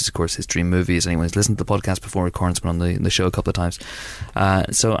 which is of course his dream movie. As anyone who's listened to the podcast before, Corin's been on the show a couple of times.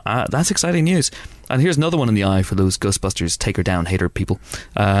 So that's exciting news. And here's another one in the eye for those Ghostbusters take her down hater people.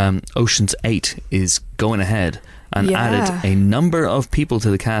 Ocean's 8 is going ahead and added a number of people to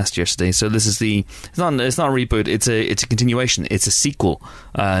the cast yesterday. So this is it's not a reboot, it's a continuation, it's a sequel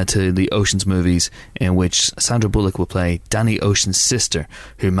to the Ocean's movies, in which Sandra Bullock will play Danny Ocean's sister,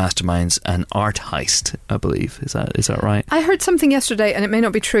 who masterminds an art heist, I believe. Is that right? I heard something yesterday, and it may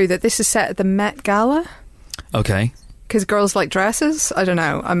not be true, that this is set at the Met Gala. Okay. Because girls like dresses? I don't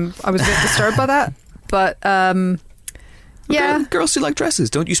know. I was a bit disturbed by that. But yeah, girls do like dresses.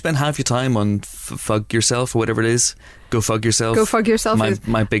 Don't you spend half your time on Fug Yourself or whatever it is? Go Fug Yourself. Go Fug Yourself.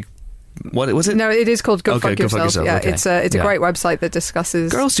 My big. What was it? No, it is called Go Fug Yourself. Yeah, okay. It's a great website that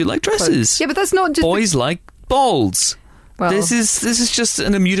discusses. Girls do like dresses. Clothes. Yeah, but that's not just. Boys like balls. Well, this is just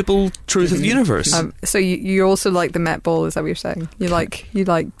an immutable truth of the universe. So you also like the Met Ball? Is that what you're saying? You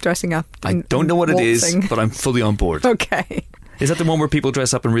like dressing up? I don't know what it is, but I'm fully on board. Okay. Is that the one where people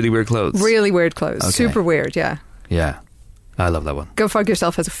dress up in really weird clothes? Really weird clothes. Okay. Super weird. Yeah. Yeah. I love that one. Go Fug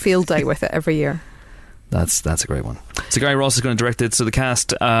Yourself has a field day with it every year. That's a great one. So Gary Ross is going to direct it. So the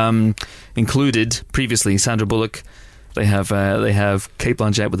cast included previously Sandra Bullock. They have Cate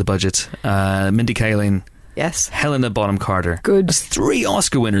Blanchett with the budget. Mindy Kaling. Yes. Helena Bonham Carter. Good. That's 3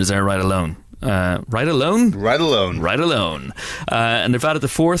 Oscar winners there right alone. Right alone. And they've added the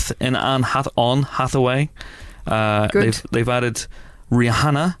 4th in Anne Hathaway. Good. They've added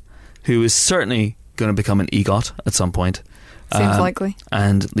Rihanna, who is certainly going to become an EGOT at some point. Seems likely.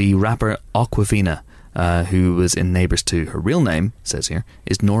 And the rapper Aquafina, who was in Neighbours 2. Her real name, says here,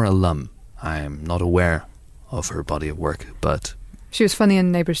 is Nora Lum. I'm not aware of her body of work, but... She was funny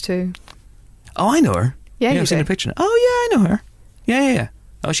in Neighbours 2. Oh, I know her. Yeah, I've seen her picture. Oh, yeah, I know her. Yeah.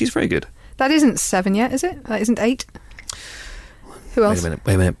 Oh, she's very good. That isn't 7 yet, is it? That isn't 8? Who else? Wait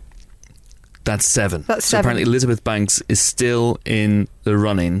a minute. That's 7. That's 7. So apparently Elizabeth Banks is still in the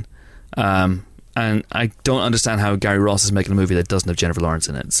running. And I don't understand how Gary Ross is making a movie that doesn't have Jennifer Lawrence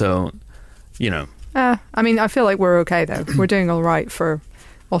in it. So, I mean, I feel like we're okay, though. We're doing all right for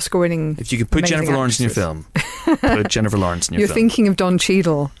Oscar-winning. If you could put Jennifer Lawrence in your film, put Jennifer Lawrence in your film. You're thinking of Don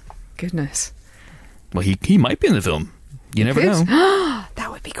Cheadle. Goodness. Well, he might be in the film. You never know.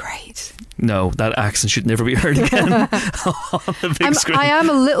 That would be great. No, that accent should never be heard again on the big screen. I am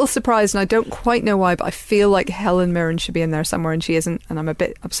a little surprised, and I don't quite know why, but I feel like Helen Mirren should be in there somewhere, and she isn't, and I'm a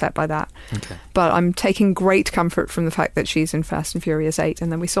bit upset by that. Okay. But I'm taking great comfort from the fact that she's in Fast and Furious 8,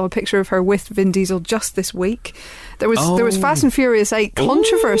 and then we saw a picture of her with Vin Diesel just this week. There was Fast and Furious 8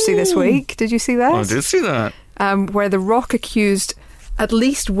 controversy this week. Did you see that? I did see that. Where The Rock accused at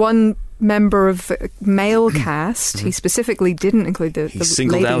least one member of the male cast. He specifically didn't include the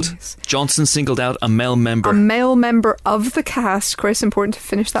ladies. Johnson singled out a male member. A male member of the cast, Chris, important to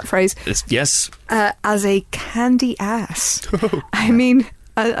finish that phrase. Yes. As a candy ass. I mean,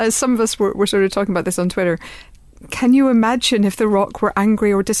 as some of us were sort of talking about this on Twitter, can you imagine if The Rock were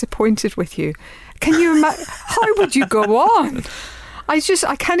angry or disappointed with you? Can you imagine? How would you go on? I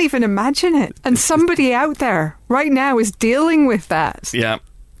can't even imagine it. And somebody out there right now is dealing with that. Yeah.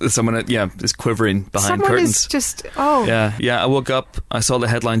 Someone, is quivering behind Someone curtains. Is just, Yeah, I woke up, I saw the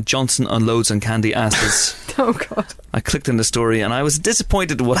headline, Johnson unloads on candy asses. Oh, God. I clicked on the story and I was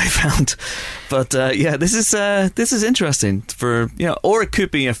disappointed in what I found. But, this is interesting for, or it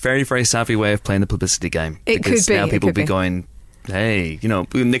could be a very, very savvy way of playing the publicity game. It could be. Now people will be going, hey,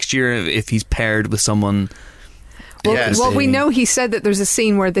 next year if he's paired with someone... Well, we know he said that there's a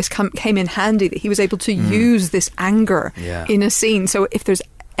scene where this came in handy, that he was able to use this anger in a scene. So if there's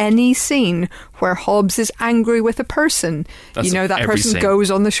any scene where Hobbs is angry with a person, that person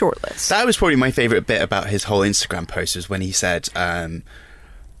goes on the shortlist. That was probably my favourite bit about his whole Instagram post, was when he said,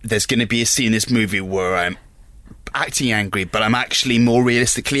 there's going to be a scene in this movie where I'm acting angry, but I'm actually more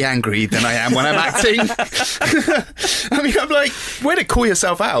realistically angry than I am when I'm acting. I mean, I'm like, way to call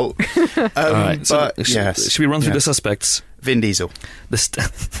yourself out. All right, so should we run through the suspects? Vin Diesel. The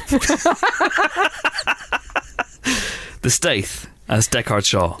Staith as Deckard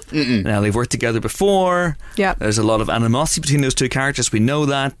Shaw. Now, they've worked together before. Yeah. There's a lot of animosity between those two characters. We know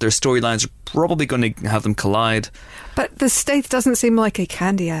that. Their storylines are probably going to have them collide. But the Staith doesn't seem like a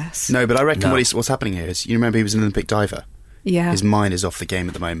candy ass. No, but I reckon what's happening here is, you remember he was an Olympic diver? Yeah. His mind is off the game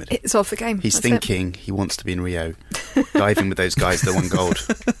at the moment. It's off the game. He's thinking he wants to be in Rio, diving with those guys that won gold.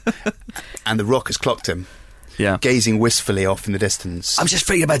 And The Rock has clocked him, gazing wistfully off in the distance. I'm just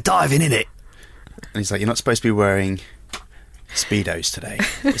thinking about diving, innit? And he's like, you're not supposed to be wearing Speedos today,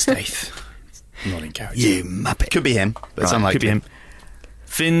 Staith. Not in character. You muppet. Could be him, but it's unlikely. Could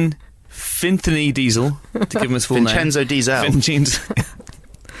be him. Finthony Diesel, to give him his full Vincenzo name. Diesel.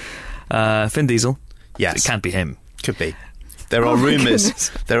 Vin Diesel. Yes. It can't be him. Could be. There are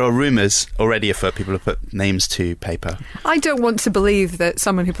rumours. There are rumours already afoot. People have put names to paper. I don't want to believe that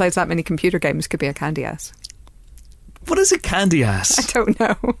someone who plays that many computer games could be a candy ass. What is a candy ass? I don't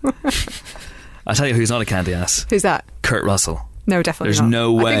know. I'll tell you who's not a candy ass. Who's that? Kurt Russell. No, definitely There's not.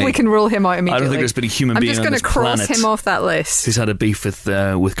 no way. I think we can rule him out immediately. I don't think there's been a human being on this planet. I'm just going to cross him off that list. Who's had a beef with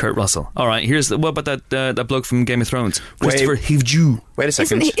Kurt Russell. All right, what about that bloke from Game of Thrones? Christopher Hivju. Wait a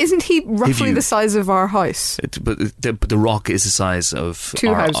second. Isn't he roughly the size of our house? But the Rock is the size of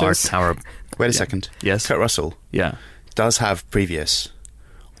our tower. Wait a second. Yes? Kurt Russell does have previous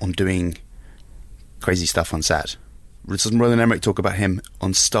on doing crazy stuff on set. Doesn't Roland Emmerich talk about him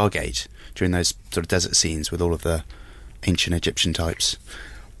on Stargate during those sort of desert scenes with all of the ancient Egyptian types,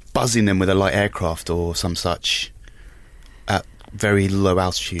 buzzing them with a light aircraft or some such at very low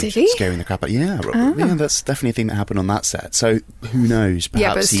altitude, Did he? scaring the crap out? Yeah, that's definitely a thing that happened on that set. So who knows?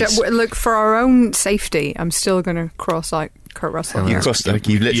 Perhaps look, for our own safety, I'm still going to cross out Kurt Russell. You crossed him.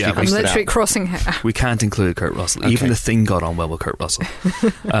 You literally I'm literally crossing him. We can't include Kurt Russell. Okay. Even the Thing got on well with Kurt Russell.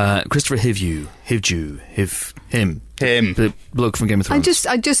 Christopher Hivju, him, the bloke from Game of Thrones.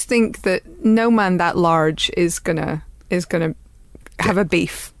 I just think that no man that large is gonna have a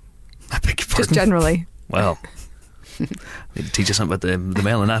beef. I beg your pardon? Just generally. Well, need to teach us something about the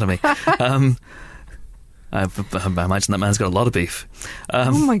male anatomy. I imagine that man's got a lot of beef.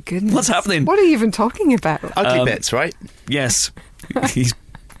 Oh my goodness. What's happening? What are you even talking about? Ugly bits, right? Yes. He's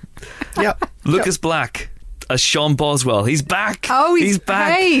Lucas Black as Sean Boswell. He's back. Oh, he's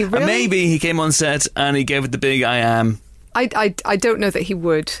back. Hey, really? And maybe he came on set and he gave it the big I am. I don't know that he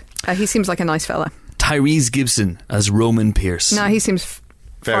would. He seems like a nice fella. Tyrese Gibson as Roman Pierce. No, he seems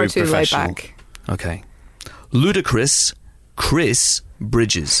very far too laid professional. back. Okay. Ludicrous Chris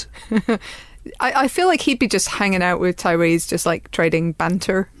Bridges. I feel like he'd be just hanging out with Tyrese, just like trading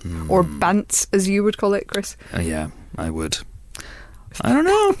banter or bants, as you would call it, Chris. Yeah, I would. I don't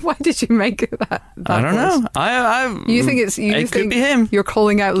know. Why did you make that I don't know. You think it's you? It think could be him. You're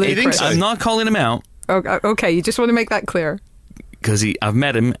calling out Ludacris. So? I'm not calling him out. Okay, you just want to make that clear. Because I've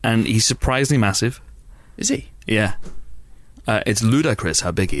met him and he's surprisingly massive. Is he? Yeah. It's ludicrous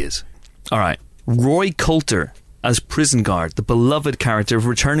how big he is. All right. Roy Coulter as prison guard, the beloved character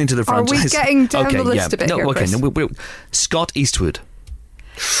returning to the franchise. Are we getting down the list a bit here, Chris? Scott Eastwood.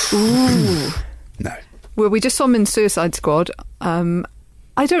 Ooh. No. Well, we just saw him in Suicide Squad.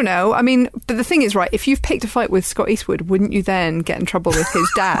 I don't know. I mean, but the thing is, right, if you've picked a fight with Scott Eastwood, wouldn't you then get in trouble with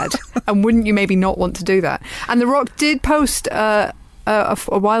his dad? And wouldn't you maybe not want to do that? And The Rock did post a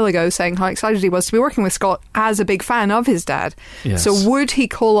while ago saying how excited he was to be working with Scott as a big fan of his dad. Yes. So would he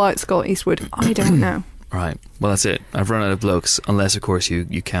call out Scott Eastwood? I don't know. Right. Well, that's it. I've run out of blokes, unless, of course,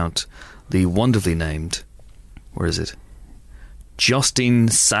 you count the wonderfully named, where is it? Justine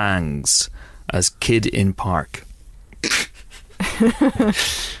Sangs as Kid in Park. I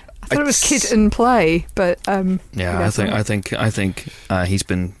thought it was Kid in Play, but yeah, I think he's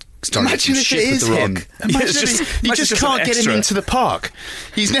been starting Imagine to if shit it with is The him. Rock. Imagine you just can't get him into the park.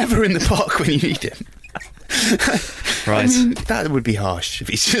 He's never in the park when you need him. Right. I mean, that would be harsh if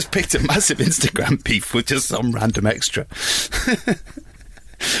he's just picked a massive Instagram beef with just some random extra.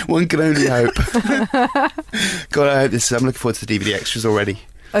 One can only hope. God, I hope this. I'm looking forward to the DVD extras already.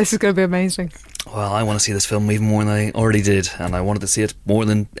 This is going to be amazing. Well, I want to see this film even more than I already did, and I wanted to see it more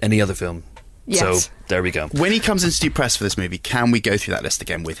than any other film. Yes. So, there we go. When he comes in to do press for this movie, can we go through that list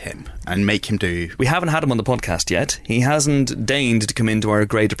again with him and make him do... We haven't had him on the podcast yet. He hasn't deigned to come into our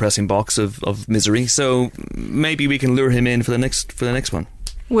grey depressing box of misery, so maybe we can lure him in for the next one.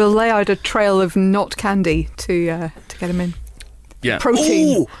 We'll lay out a trail of not candy to get him in. Yeah.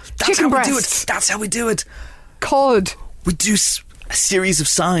 Protein. Ooh, that's chicken how breasts. we do it. That's how we do it. Cod. We do a series of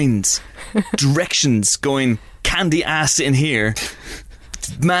signs, directions going candy ass in here,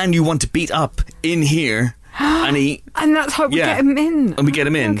 man you want to beat up in here, and that's how we get him in. And we get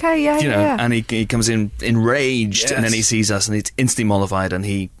him in. Okay, yeah. And he comes in enraged, yes. and then he sees us, and he's instantly mollified, and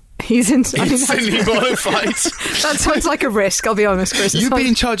he's instantly mollified. That sounds like a risk, I'll be honest, Chris. You'd be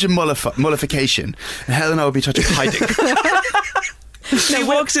in charge of mollification, and Helen and I would be in charge of hiding. He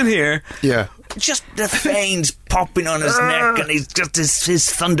walks in here. Yeah. Just the veins popping on his neck, and he's just his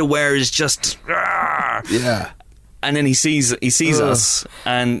thunderwear is just. Yeah. And then he sees us,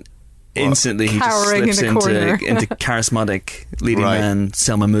 and instantly he just slips into charismatic leading man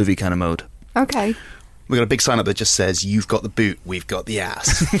Selma movie kind of mode. Okay. We've got a big sign up that just says, "You've got the boot, we've got the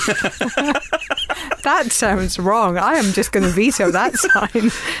ass." That sounds wrong. I am just going to veto that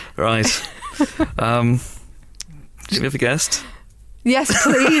sign. Right. Do we have a guest? Yes,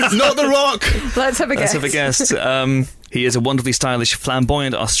 please. Not The Rock. Let's have a guest. He is a wonderfully stylish,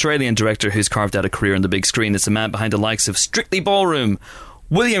 flamboyant Australian director who's carved out a career on the big screen. It's the man behind the likes of Strictly Ballroom,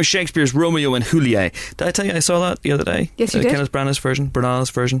 William Shakespeare's Romeo and Juliet. Did I tell you I saw that the other day? Yes, you did. Kenneth Branagh's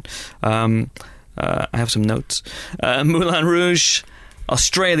version. I have some notes. Moulin Rouge,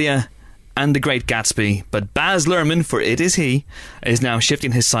 Australia, and The Great Gatsby. But Baz Luhrmann, for it is he, is now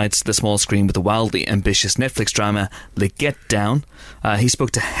shifting his sights to the small screen with the wildly ambitious Netflix drama The Get Down. He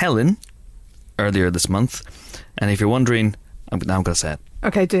spoke to Helen earlier this month, and if you're wondering, I'm going to say it.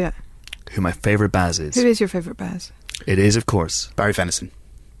 Okay, do it. Who my favourite Baz is. Who is your favourite Baz? It is, of course, Barry Fennison.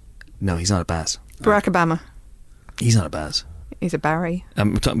 No, he's not a Baz. Barack Obama. He's not a Baz. He's a Barry.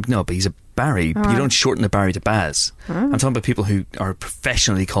 No, but he's a Barry. All right. You don't shorten a Barry to Baz. I'm talking about people who are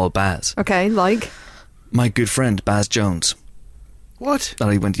professionally called Baz. Okay, like? My good friend, Baz Jones. What? That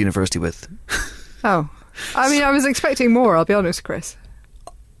I went to university with. Oh. I mean, I was expecting more, I'll be honest, Chris.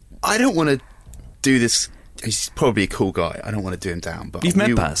 I don't want to do this. He's probably a cool guy. I don't want to do him down. But You've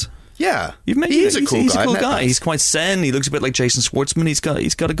met Baz? Yeah. He's a cool guy. He's a cool guy. He's quite zen. He looks a bit like Jason Schwartzman. He's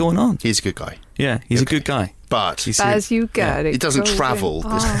got it going on. He's a good guy. Yeah, he's a good guy. But Baz, you got it. He doesn't travel.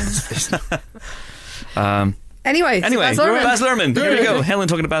 Anyway, Baz Luhrmann. Here we go. Helen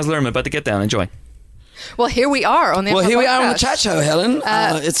talking to Baz Luhrmann about to Get Down. Enjoy. Well, here we are on the Well, here we are on the chat show, Helen.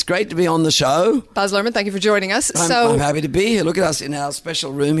 It's great to be on the show. Baz Luhrmann, thank you for joining us. I'm happy to be here. Look at us in our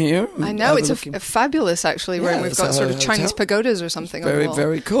special room here. I know, it's a fabulous, actually, room. We've got sort of Chinese pagodas or something. Very,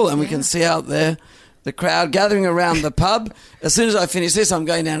 very cool. And we can see out there the crowd gathering around the pub. As soon as I finish this, I'm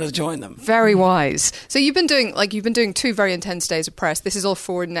going down to join them. Very wise. So you've been doing 2 very intense days of press. This is all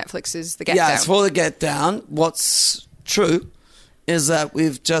for Netflix's The Get Down. Yeah, it's for The Get Down. What's true is that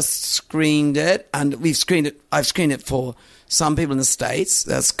we've just screened it, and I've screened it for some people in the States.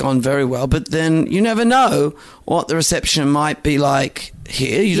 That's gone very well, but then you never know what the reception might be like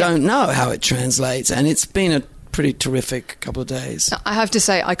here. You don't know how it translates, and it's been a pretty terrific couple of days. I have to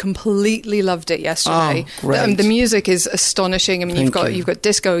say, I completely loved it yesterday. Oh, great. The music is astonishing. I mean, you've got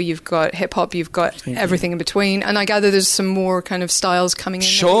disco, you've got hip hop, you've got everything in between, and I gather there's some more kind of styles coming in.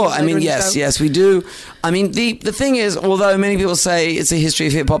 Sure, I mean, yes, we do. I mean, the thing is, although many people say it's a history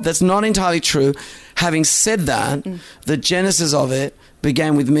of hip hop, that's not entirely true. Having said that, the genesis of it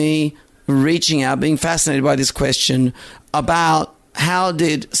began with me reaching out, being fascinated by this question about how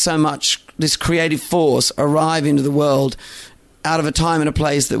did so much this creative force arrive into the world out of a time and a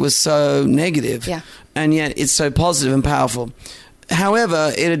place that was so negative, and yet it's so positive and powerful.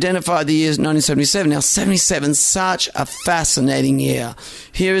 However, it identified the year 1977. Now, 77 is such a fascinating year.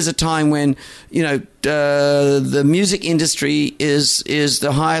 Here is a time when, the music industry is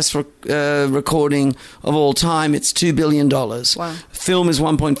the highest recording of all time. It's $2 billion. Wow. Film is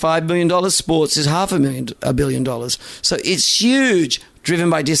 $1.5 billion. Sports is $500 million. So it's huge, driven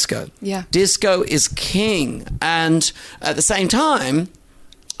by disco. Yeah. Disco is king. And at the same time,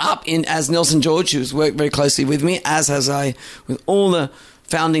 as Nelson George, who's worked very closely with me, as has I with all the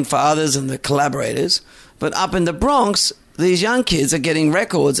founding fathers and the collaborators, but up in the Bronx, these young kids are getting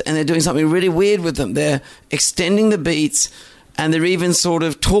records and they're doing something really weird with them. They're extending the beats and they're even sort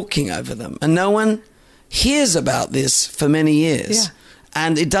of talking over them. And no one hears about this for many years. Yeah.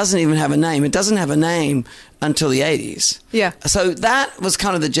 And it doesn't even have a name. It doesn't have a name until the 80s. Yeah. So that was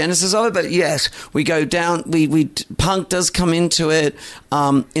kind of the genesis of it. But yes, we go down, punk does come into it.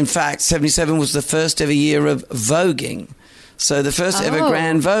 In fact, 77 was the first ever year of voguing. So the first ever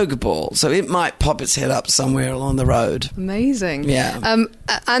Grand Vogue ball. So it might pop its head up somewhere along the road. Amazing. Yeah.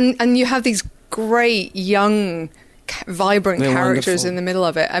 And you have these great young vibrant They're characters wonderful. in the middle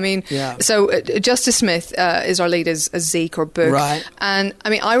of it. I mean, Yeah. so Justice Smith is our lead as Zeke or Book. Right. And I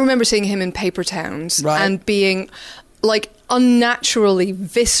mean, I remember seeing him in Paper Towns Right. and being like unnaturally,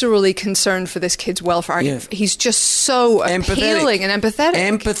 viscerally concerned for this kid's welfare. Yeah. He's just so appealing and empathetic.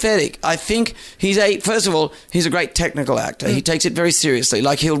 Empathetic. I think first of all, he's a great technical actor. He takes it very seriously.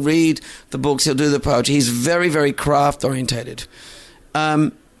 Like, he'll read the books, he'll do the poetry. He's very, very craft orientated.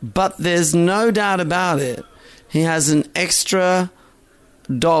 But there's no doubt about it. He has an extra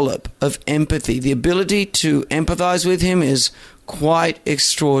dollop of empathy. The ability to empathize with him is quite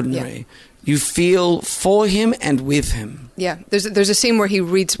extraordinary. Yeah. You feel for him and with him. Yeah, there's a scene where he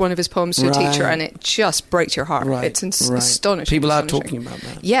reads one of his poems to a teacher, and it just breaks your heart. Right. It's astonishing. People are astonishing. talking about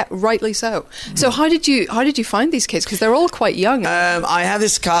that. Yeah, rightly so. So how did you find these kids? Because they're all quite young. I have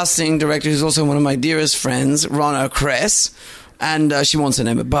this casting director who's also one of my dearest friends, Ron O'Kress. And she wants her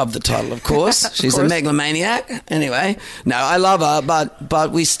name above the title, of course. She's a megalomaniac. Anyway, no, I love her,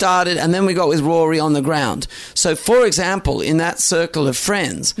 but we started, and then we got with Rory on the ground. So, for example, in that circle of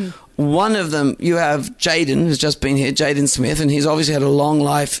friends, one of them, you have Jaden, who's just been here, Jaden Smith, and he's obviously had a long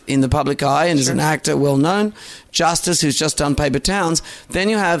life in the public eye and is an actor well known. Justice, who's just done Paper Towns. Then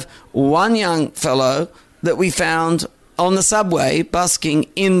you have one young fellow that we found on the subway busking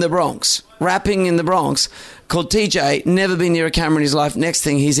in the Bronx, rapping in the Bronx, called TJ, never been near a camera in his life. Next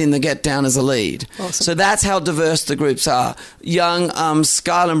thing, he's in the Get Down as a lead. Awesome. So that's how diverse the groups are. Young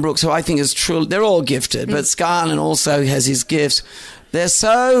Skylan Brooks, who I think is truly, they're all gifted, but Skylan also has his gifts. They're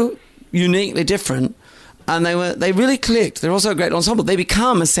so uniquely different, and they really clicked. They're also a great ensemble. They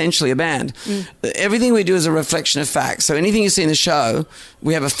become essentially a band. Everything we do is a reflection of facts. So anything you see in the show,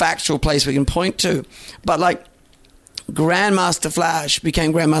 we have a factual place we can point to. But like, Grandmaster Flash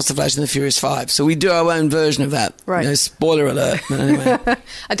became Grandmaster Flash in the Furious 5. So we do our own version of that. Right. You know, spoiler alert. But anyway.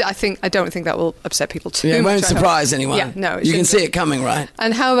 I don't think that will upset people too much. It won't surprise anyone. Yeah, no. You can see it coming, right?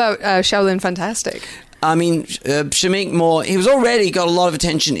 And how about Shaolin Fantastic? I mean, Shamik Moore, he was already got a lot of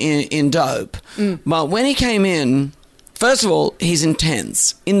attention in Dope. But when he came in, first of all, he's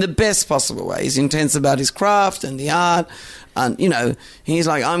intense in the best possible way. He's intense about his craft and the art. And, you know, he's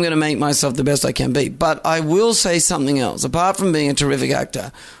like, I'm going to make myself the best I can be. But I will say something else. Apart from being a terrific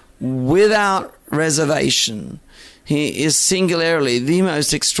actor, without reservation, he is singularly the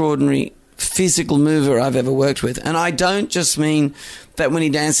most extraordinary physical mover I've ever worked with. And I don't just mean that when he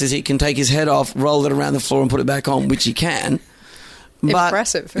dances, he can take his head off, roll it around the floor and put it back on, which he can. But,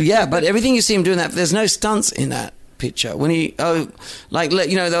 impressive. Yeah, but everything you see him doing that, there's no stunts in that picture. When he,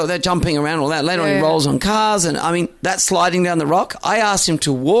 they're jumping around all that. Later on, he rolls on cars, and I mean, that sliding down the rock. I asked him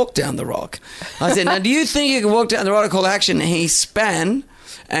to walk down the rock. I said, "Now, do you think you can walk down the rock?" I called action, and he span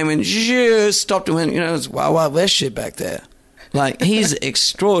and went, stopped and went, it's Wild Wild West shit back there. Like, he's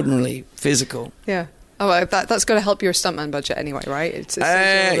extraordinarily physical. Yeah. Oh, well, that's got to help your stuntman budget anyway, right? It's no.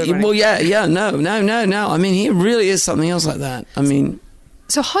 I mean, he really is something else like that. I mean.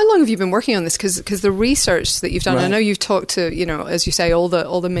 So how long have you been working on this? Because the research that you've done, Right. I know you've talked to, as you say, all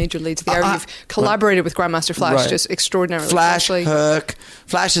the major leads of the area. You've collaborated with Grandmaster Flash, Right. just extraordinarily. Flash, Herc.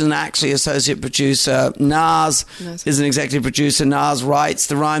 Flash is an actually associate producer. Nas is an executive producer. Nas writes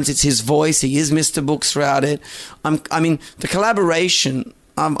the rhymes. It's his voice. He is Mr. Books throughout it. The collaboration.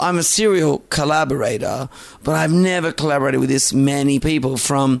 I'm a serial collaborator, but I've never collaborated with this many people,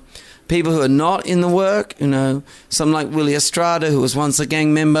 from people who are not in the work, some like Willie Estrada, who was once a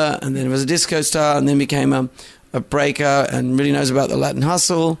gang member and then was a disco star and then became a breaker and really knows about the Latin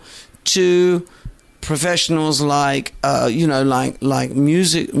hustle, to professionals like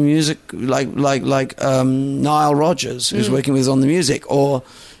music, like Nile Rodgers, who's working with us on the music, or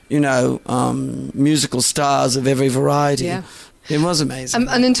musical stars of every variety. Yeah. It was amazing.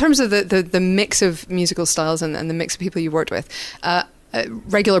 And in terms of the mix of musical styles and the mix of people you worked with,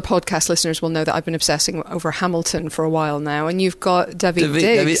 regular podcast listeners will know that I've been obsessing over Hamilton for a while now, and you've got David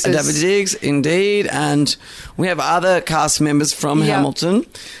Diggs. David Diggs, indeed, and we have other cast members from Hamilton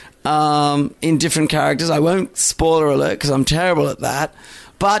in different characters. I won't spoiler alert because I'm terrible at that,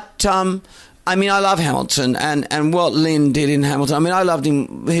 but I love Hamilton and what Lynn did in Hamilton. I loved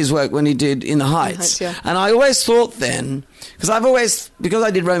his work when he did In the Heights. Yeah. And I always thought then, because I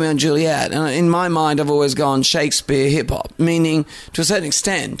did Romeo and Juliet, and in my mind I've always gone Shakespeare hip-hop, meaning to a certain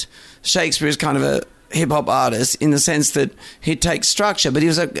extent Shakespeare is kind of hip-hop artist in the sense that he'd take structure, but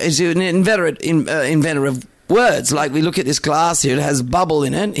he's an inventor of words. Like, we look at this glass here, it has bubble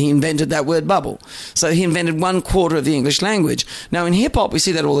in it. He invented that word bubble. So he invented 1/4 of the English language. Now, in hip-hop, we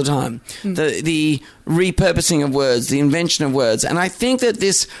see that all the time. The repurposing of words, the invention of words. And I think that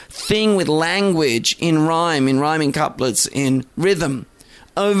this thing with language in rhyme, in rhyming couplets, in rhythm,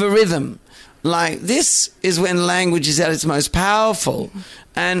 over rhythm, like, this is when language is at its most powerful.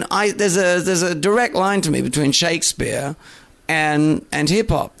 And there's a direct line to me between Shakespeare and hip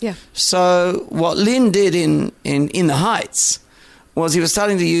hop. Yeah. So what Lynn did in The Heights was he was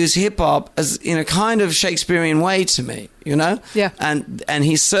starting to use hip hop as in a kind of Shakespearean way to me, you know? Yeah. And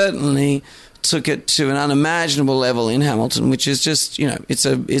he certainly took it to an unimaginable level in Hamilton, which is just, you know, it's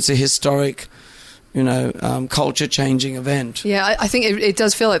a historic, you know, culture-changing event. Yeah, I think it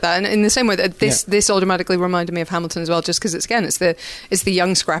does feel like that, and in the same way that this automatically reminded me of Hamilton as well, just because it's the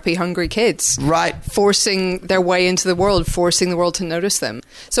young, scrappy, hungry kids, right, forcing their way into the world, forcing the world to notice them.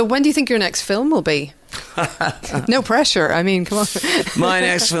 So, when do you think your next film will be? No pressure. I mean, come on. My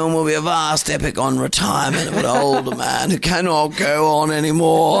next film will be a vast epic on retirement of an older man who cannot go on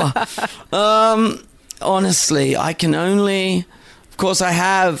anymore. Honestly, I can only, of course, I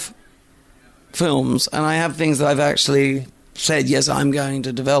have films, and I have things that I've actually said, yes, I'm going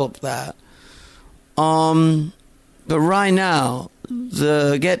to develop that. But right now,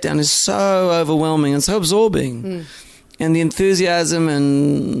 the Get Down is so overwhelming and so absorbing. And the enthusiasm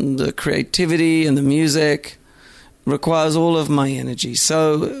and the creativity and the music requires all of my energy.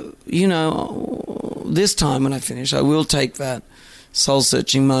 So, you know, this time when I finish, I will take that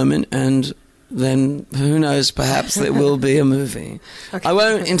soul-searching moment, and then who knows, perhaps there will be a movie. Okay. I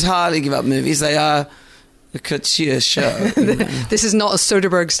won't entirely give up movies. They are a couture show. This is not a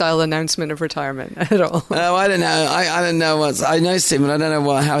Soderbergh-style announcement of retirement at all. Oh, I don't know. I don't know I know Stephen. I don't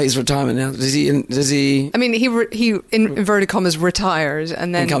know how his retirement now. Does he? I mean, he in inverted commas retired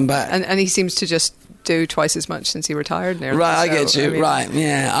and then come back, and he seems to just do twice as much since he retired. Nearly. Right, I get you. I mean, right,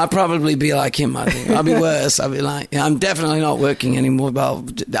 yeah. I'll probably be like him, I think. I'll be worse. I'll be like, I'm definitely not working anymore,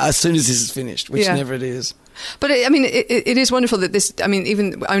 but as soon as this is finished, which never it is. But I mean, it is wonderful that this. I mean,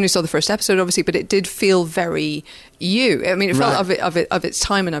 even I only saw the first episode, obviously, but it did feel very you. I mean, it felt of its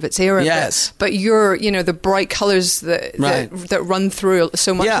time and of its era. Yes. But your, you know, the bright colours that run through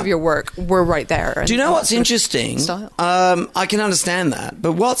so much of your work were right there. Do you know what's interesting? I can understand that,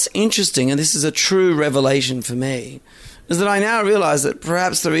 but what's interesting, and this is a true revelation for me, is that I now realise that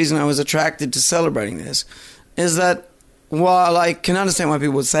perhaps the reason I was attracted to celebrating this is that while I can understand why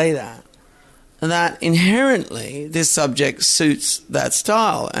people would say that inherently this subject suits that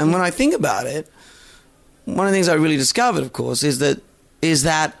style. And when I think about it, one of the things I really discovered, of course, is that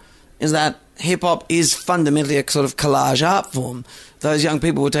hip-hop is fundamentally a sort of collage art form. Those young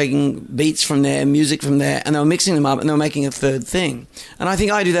people were taking beats from there, music from there, and they were mixing them up and they were making a third thing. And I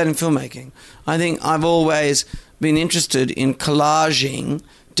think I do that in filmmaking. I think I've always been interested in collaging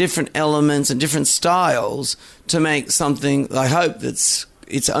different elements and different styles to make something, I hope, that's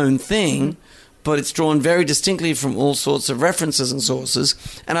its own thing, but it's drawn very distinctly from all sorts of references and sources,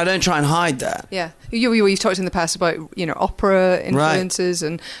 and I don't try and hide that. Yeah. You've talked in the past about, you know, opera influences,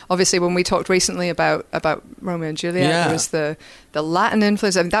 and obviously when we talked recently about Romeo and Juliet, there was the Latin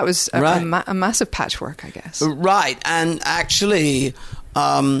influence. I mean, that was a massive patchwork, I guess. Right, and actually,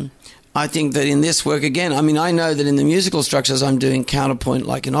 I think that in this work, again, I mean, I know that in the musical structures I'm doing counterpoint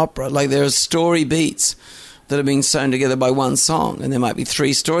like in opera, like there are story beats that are being sewn together by one song, and there might be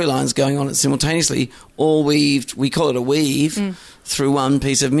 3 storylines going on simultaneously, all weaved, we call it a weave, through one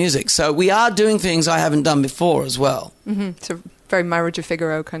piece of music. So we are doing things I haven't done before as well. So very Marriage of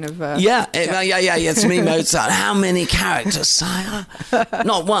Figaro kind of... Yeah, it's me, Mozart. How many characters, sire?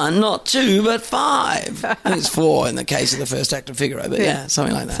 Not 1, not 2, but 5. I think it's 4 in the case of the first act of Figaro, but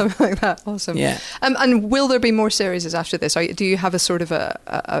something like that. Something like that, awesome. Yeah. And will there be more series after this? Do you have a sort of a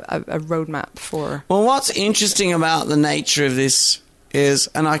roadmap for... Well, what's interesting about the nature of this is,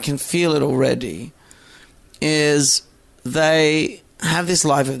 and I can feel it already, is they have this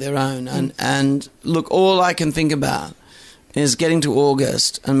life of their own. And look, all I can think about is getting to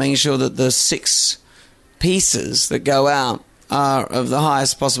August and making sure that the 6 pieces that go out are of the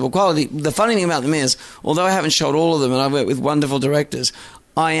highest possible quality. The funny thing about them is, although I haven't shot all of them and I've worked with wonderful directors,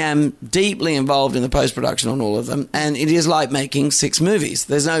 I am deeply involved in the post-production on all of them, and it is like making 6 movies.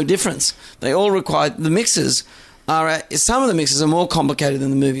 There's no difference. They all require... The mixes are... some of the mixes are more complicated than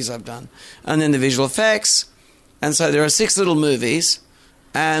the movies I've done. And then the visual effects. And so there are 6 little movies,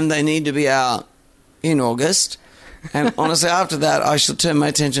 and they need to be out in August. And honestly, after that, I shall turn my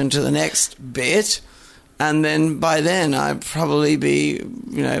attention to the next bit, And then by then I'd probably be,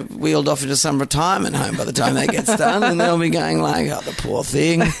 wheeled off into some retirement home by the time that gets done. And they'll be going like, oh, the poor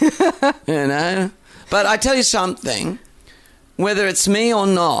thing, But I tell you something, whether it's me or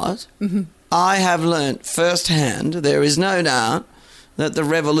not, I have learnt firsthand, there is no doubt that the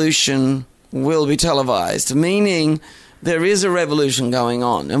revolution will be televised, meaning there is a revolution going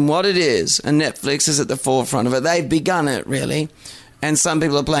on. And what it is, and Netflix is at the forefront of it, they've begun it really, and some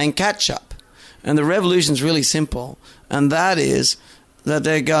people are playing catch-up. And the revolution's really simple, and that is that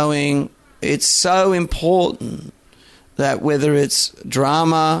they're going, it's so important that whether it's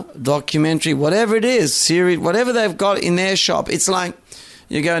drama, documentary, whatever it is, series, whatever they've got in their shop, it's like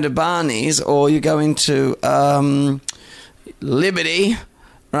you're going to Barney's or you're going to Liberty,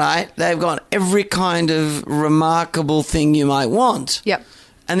 right? They've got every kind of remarkable thing you might want. Yep.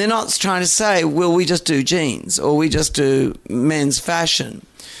 And they're not trying to say, well, we just do jeans or we just do men's fashion.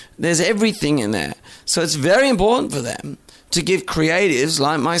 There's everything in there. So it's very important for them to give creatives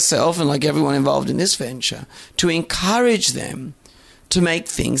like myself and like everyone involved in this venture to encourage them to make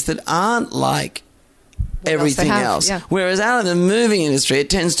things that aren't like everything else. Yeah. Whereas out of the movie industry, it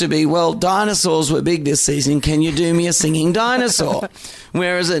tends to be, well, dinosaurs were big this season. Can you do me a singing dinosaur?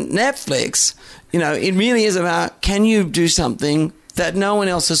 Whereas at Netflix, it really is about, can you do something that no one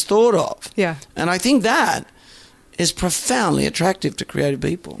else has thought of? Yeah. And I think that is profoundly attractive to creative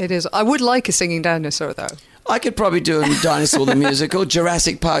people. It is. I would like a singing dinosaur, though. I could probably do a Dinosaur the musical,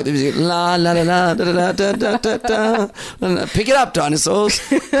 Jurassic Park the music, la la la la da da da da da da. Pick it up, dinosaurs.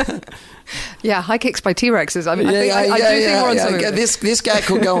 Yeah, High Kicks by T-Rexes. I mean, I do think we're on something. This guy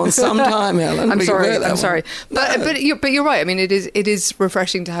could go on some time, Ellen. I'm sorry. But you're right. I mean, it is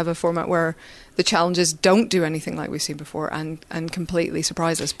refreshing to have a format where the challenges don't do anything like we've seen before and completely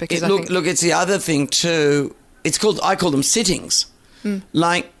surprise us. Because look, it's the other thing too. I call them sittings.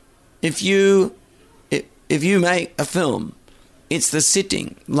 Like if you make a film, it's the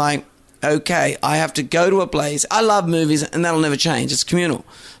sitting. Like, okay, I have to go to a place. I love movies, and that'll never change. It's communal.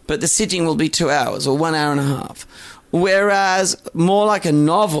 But the sitting will be 2 hours or 1 hour and a half. Whereas more like a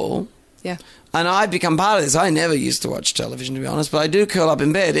novel, yeah. And I've become part of this. I never used to watch television, to be honest, but I do curl up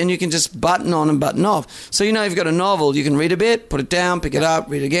in bed, and you can just button on and button off. So, if you've got a novel, you can read a bit, put it down, pick it up,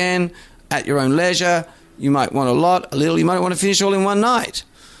 read again, at your own leisure. You might want a little. You might want to finish all in one night.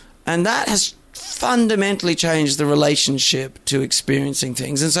 And that has fundamentally changed the relationship to experiencing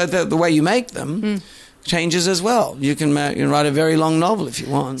things. And so the way you make them changes as well. You can write a very long novel if you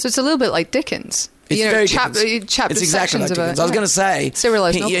want. So it's a little bit like Dickens. It's very chapter it's exactly like Dickens. I was going to say,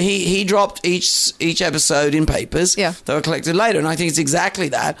 he dropped each episode in papers. Yeah. They were collected later, and I think it's exactly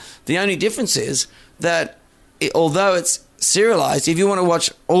that. The only difference is that although it's serialized, if you want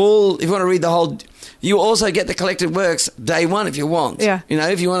to read the whole, you also get the collected works day one if you want. Yeah.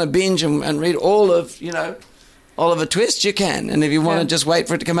 If you want to binge and read all of Oliver Twist, you can. And if you want to just wait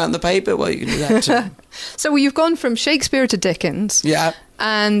for it to come out in the paper, well, you can do that too. So you've gone from Shakespeare to Dickens. Yeah.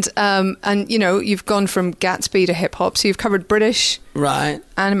 And you've gone from Gatsby to hip hop. So you've covered British, right,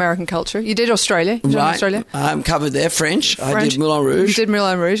 and American culture. You did Australia. Right. I'm covered there. French. I did Moulin Rouge. You did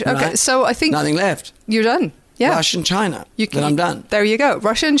Moulin Rouge. Okay. Right. So I think nothing left. You're done. Yeah. Russia and China. Then I'm done. There you go.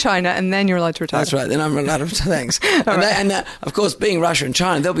 Russia and China, and then you're allowed to retire. That's right. Then I'm allowed to retire. Thanks. And of course, being Russia and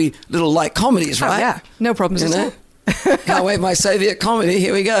China, there'll be little light comedies, right? Yeah. No problems at all. Can't wait my Soviet comedy.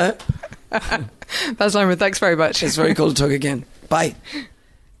 Here we go. Baz Luhrmann, thanks very much. It's very cool to talk again. Bye.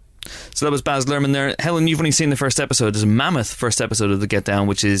 So that was Baz Luhrmann there. Helen, you've only seen the first episode. There's a mammoth first episode of The Get Down,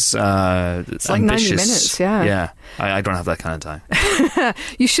 which is it's like ambitious. 90 minutes, yeah. Yeah, I don't have that kind of time.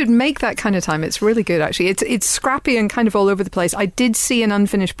 You should make that kind of time. It's really good, actually. It's scrappy and kind of all over the place. I did see an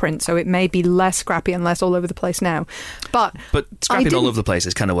unfinished print, so it may be less scrappy and less all over the place now. But scrappy and all over the place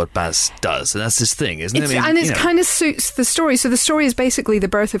is kind of what Baz does, and that's his thing, isn't it? It kind of suits the story. So the story is basically the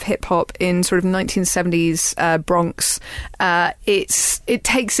birth of hip-hop in sort of 1970s Bronx. It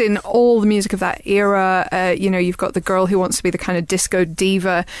takes in all the music of that era. You've got the girl who wants to be the kind of disco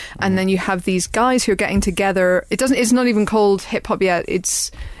diva, and then you have these guys who are getting together. It's not even called hip hop yet.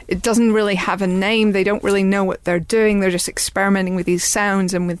 It doesn't really have a name. They don't really know what they're doing. They're just experimenting with these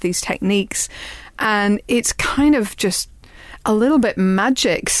sounds and with these techniques, and it's kind of just a little bit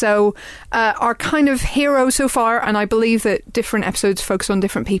magic. So our kind of hero so far, and I believe that different episodes focus on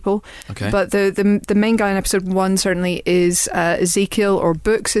different people, okay, but the main guy in episode 1 certainly is Ezekiel, or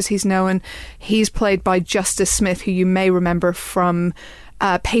Books as he's known. He's played by Justice Smith, who you may remember from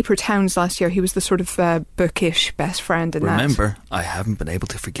Paper Towns last year. He was the sort of bookish best friend in that. Remember, I haven't been able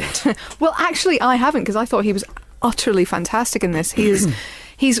to forget. Well, actually I haven't, because I thought he was utterly fantastic in this. He's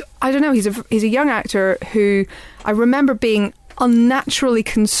I don't know, he's a young actor who I remember being unnaturally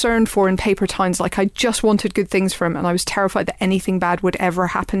concerned for in Paper Towns. Like, I just wanted good things for him, and I was terrified that anything bad would ever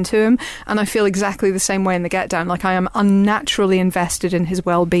happen to him. And I feel exactly the same way in The Get Down. Like, I am unnaturally invested in his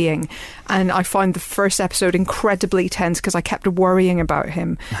well-being, and I found the first episode incredibly tense because I kept worrying about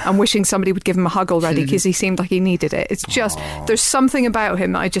him and wishing somebody would give him a hug already because he seemed like he needed it. It's just, there's something about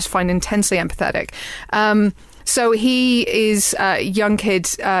him that I just find intensely empathetic. So he is a young kid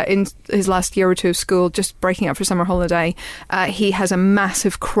in his last year or two of school, just breaking up for summer holiday. He has a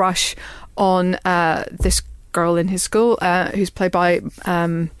massive crush on this girl in his school who's played by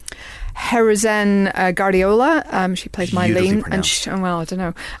Herizen Guardiola. She plays Mylene, and I don't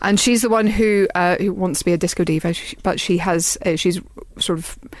know. And she's the one who wants to be a disco diva, but she's sort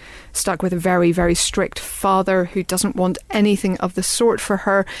of stuck with a very, very strict father who doesn't want anything of the sort for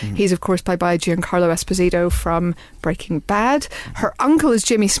her. He's, of course, played by Giancarlo Esposito from Breaking Bad. Her uncle is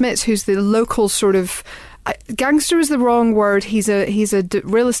Jimmy Smits, who's the local sort of... gangster is the wrong word. He's a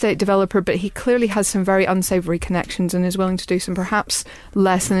real estate developer, but he clearly has some very unsavoury connections and is willing to do some perhaps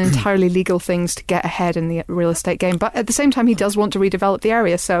less than entirely legal things to get ahead in the real estate game. But at the same time, he does want to redevelop the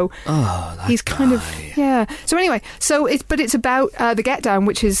area, so he's kind of So anyway, it's about The Get Down,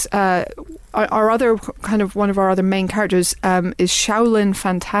 which is our other kind of one of our other main characters is Shaolin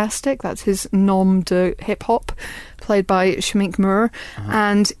Fantastic. That's his nom de hip hop, played by Shamik Moore,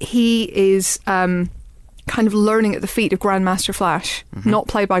 and he is kind of learning at the feet of Grandmaster Flash, not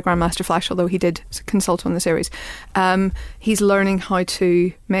played by Grandmaster Flash, although he did consult on the series. He's learning how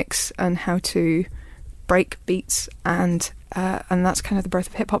to mix and how to break beats, and that's kind of the birth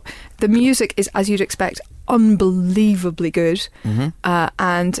of hip hop. The music is, as you'd expect, unbelievably good,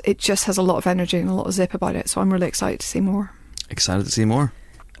 and it just has a lot of energy and a lot of zip about it. So I'm really excited to see more. Excited to see more.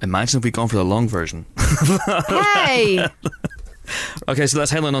 Imagine if we'd gone for the long version. Hey. Okay, so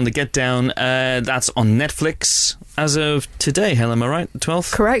that's Helen on The Get Down. That's on Netflix as of today, Helen, am I right? The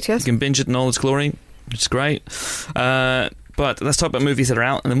 12th? Correct, yes. You can binge it in all its glory, which is great. But let's talk about movies that are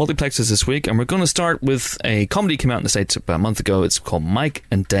out in the multiplexes this week, and we're going to start with a comedy that came out in the States about a month ago. It's called Mike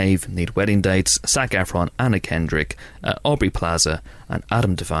and Dave Need Wedding Dates. Zac Efron, Anna Kendrick, Aubrey Plaza, and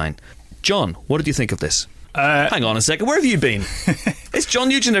Adam Devine. John, what did you think of this? Hang on a second, where have you been? It's John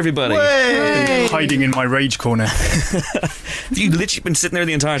Nugent, everybody. Hey. Hiding in my rage corner. Have you literally been sitting there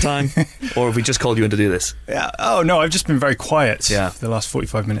the entire time? Or have we just called you in to do this? Yeah. Oh no, I've just been very quiet for the last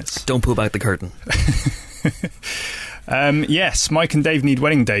 45 minutes. Don't pull back the curtain. Yes, Mike and Dave Need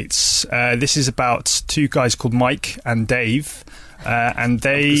Wedding Dates. This is about two guys called Mike and Dave, and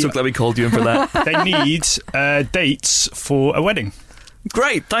they... I'm so glad we called you in for that. They need dates for a wedding.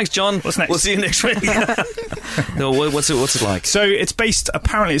 Great, thanks, John. What's next? We'll see you next week. No, what's it like? So it's based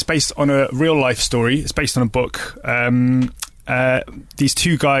on a real life story. It's based on a book. These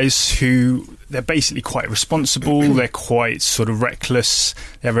two guys who, they're basically quite irresponsible. They're quite sort of reckless.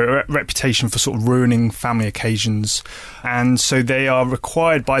 They have a reputation for sort of ruining family occasions, and so they are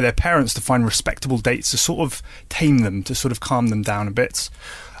required by their parents to find respectable dates to sort of tame them, to sort of calm them down a bit.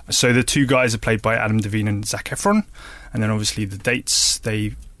 So the two guys are played by Adam Devine and Zac Efron. And then obviously the dates they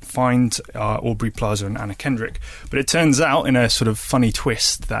find are Aubrey Plaza and Anna Kendrick. But it turns out, in a sort of funny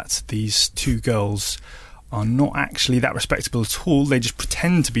twist, that these two girls are not actually that respectable at all. They just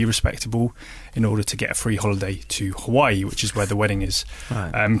pretend to be respectable in order to get a free holiday to Hawaii, which is where the wedding is.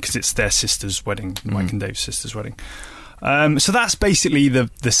 Right. Because it's their sister's wedding, Mike and Dave's sister's wedding. So that's basically the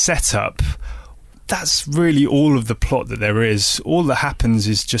setup. That's really all of the plot that there is. All that happens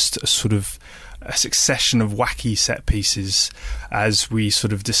is just a sort of a succession of wacky set pieces as we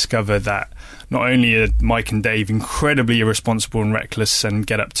sort of discover that not only are Mike and Dave incredibly irresponsible and reckless and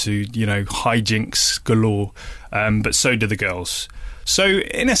get up to, hijinks galore, but so do the girls. So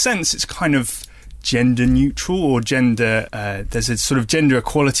in a sense, it's kind of gender neutral, or gender there's a sort of gender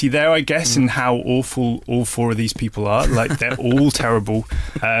equality there, I guess, in how awful all four of these people are. Like, they're all terrible,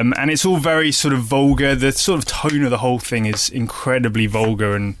 and it's all very sort of vulgar. The sort of tone of the whole thing is incredibly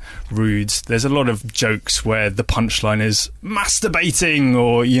vulgar and rude. There's a lot of jokes where the punchline is masturbating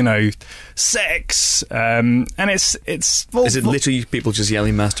or sex, and it's is it literally people just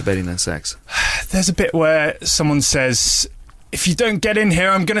yelling masturbating and sex? There's a bit where someone says, "If you don't get in here,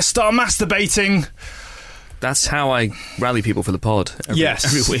 I'm going to start masturbating." That's how I rally people for the pod every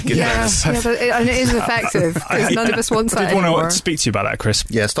week. And it is effective, because none of us want that anymore. I want to speak to you about that, Chris.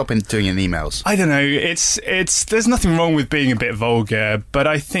 Yeah, stop doing it in emails. I don't know. It's. There's nothing wrong with being a bit vulgar, but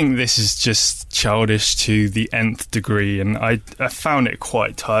I think this is just childish to the nth degree, and I found it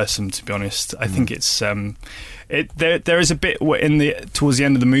quite tiresome, to be honest. I think it's. There is a bit towards the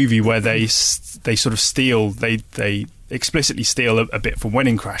end of the movie where they sort of steal. They explicitly steal a bit from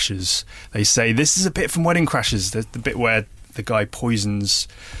Wedding Crashers. They say, "This is a bit from Wedding Crashers." The bit where the guy poisons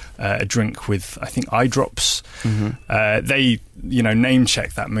a drink with, I think, eye drops. They, name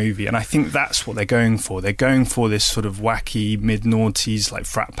check that movie, and I think that's what they're going for. They're going for this sort of wacky mid-noughties, like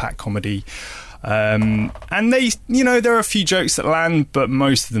frat pack comedy. And they, there are a few jokes that land, but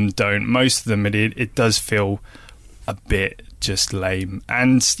most of them don't. Most of them, it does feel a bit just lame.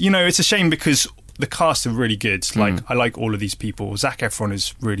 And, it's a shame because the cast are really good. I like all of these people. Zac Efron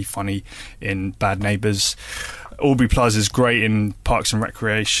is really funny in Bad Neighbours. Aubrey Plaza's great in Parks and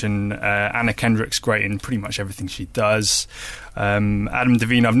Recreation. Anna Kendrick's great in pretty much everything she does. Adam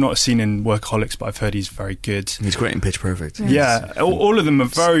Devine I've not seen in Workaholics, but I've heard he's very good. He's great in Pitch Perfect. Yeah, all of them are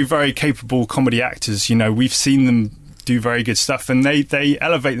very, very capable comedy actors. We've seen them do very good stuff, and they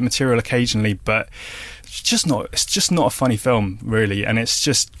elevate the material occasionally, but it's just not a funny film, really, and it's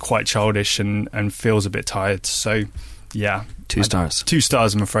just quite childish and feels a bit tired. So, yeah. 2 stars. 2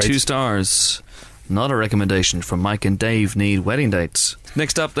 stars, I'm afraid. 2 stars. Not a recommendation from Mike and Dave Need Wedding Dates.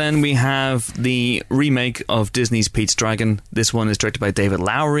 Next up then we have the remake of Disney's Pete's Dragon. This one is directed by David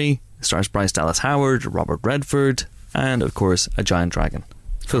Lowery. It stars Bryce Dallas Howard, Robert Redford, and of course a giant dragon.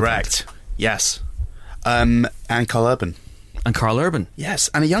 Correct. Yes. And Carl Urban. And Carl Urban. Yes,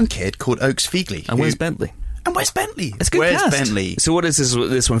 and a young kid called Oakes Fegley. And Wes Bentley. And Wes Bentley. It's a good cast. Bentley. So what is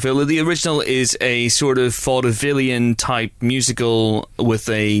this one, Phil? The original is a sort of vaudevillian type musical with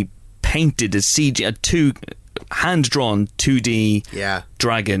a painted, a hand-drawn 2D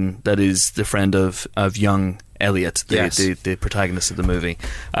dragon that is the friend of young Elliot, the protagonist of the movie.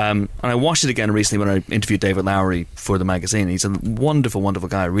 And I watched it again recently when I interviewed David Lowery for the magazine. He's a wonderful, wonderful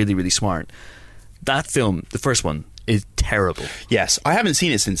guy, really, really smart. That film, the first one, is terrible. Yes, I haven't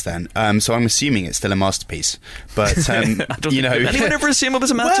seen it since then, so I'm assuming it's still a masterpiece. But anyone ever assume it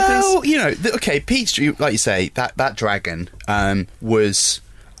was a masterpiece? Well, okay, Pete's, like you say, that dragon was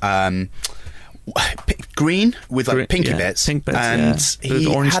green with pinky bits, pink bits, and he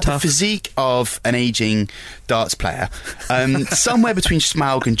had the physique of an aging darts player. Somewhere between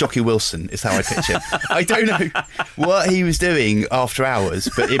Smaug and Jockey Wilson is how I picture. I don't know what he was doing after hours,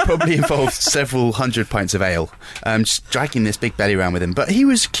 but it probably involved several hundred pints of ale, just dragging this big belly around with him. But he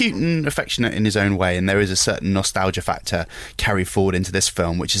was cute and affectionate in his own way, and there is a certain nostalgia factor carried forward into this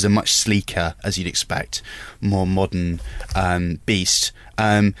film, which is a much sleeker, as you'd expect, more modern beast.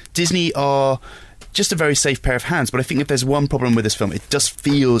 Disney are just a very safe pair of hands, but I think if there's one problem with this film, it just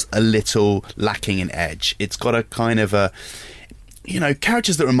feels a little lacking in edge. It's got a kind of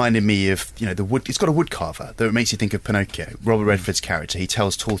characters that reminded me of, the wood. It's got a woodcarver that makes you think of Pinocchio. Robert Redford's character, he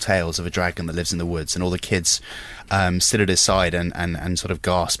tells tall tales of a dragon that lives in the woods, and all the kids sit at his side and sort of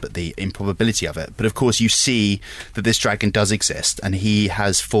gasp at the improbability of it. But of course, you see that this dragon does exist, and he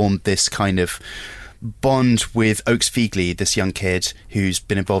has formed this kind of bond with Oakes Fegley, this young kid who's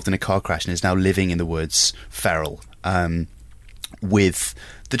been involved in a car crash and is now living in the woods, feral, with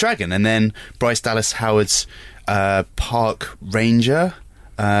the dragon. And then Bryce Dallas Howard's park ranger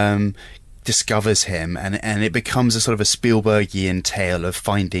discovers him, and it becomes a sort of a Spielbergian tale of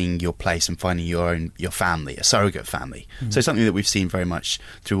finding your place and finding your family, a surrogate family. So something that we've seen very much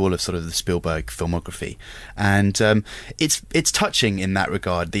through all of sort of the Spielberg filmography, and it's touching in that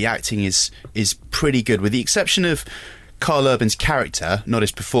regard. The acting is pretty good, with the exception of Carl Urban's character, not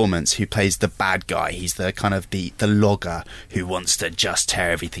his performance, who plays the bad guy. He's the kind of the logger who wants to just tear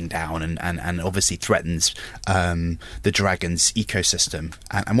everything down and obviously threatens the dragon's ecosystem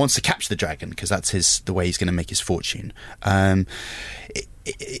and wants to capture the dragon because that's the way he's going to make his fortune.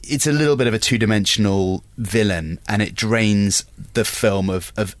 It's a little bit of a two-dimensional villain, and it drains the film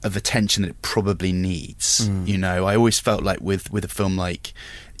of attention that it probably needs. I always felt like with a film like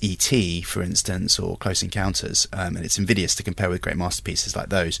E.T., for instance, or Close Encounters, and it's invidious to compare with great masterpieces like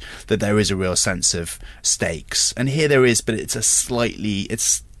those, that there is a real sense of stakes, and here there is, but it's a slightly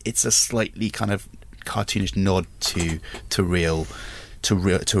kind of cartoonish nod to a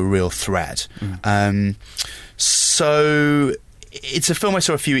real thread. So it's a film I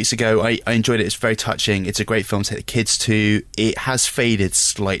saw a few weeks ago. I enjoyed it. It's very touching. It's a great film to take the kids to. It has faded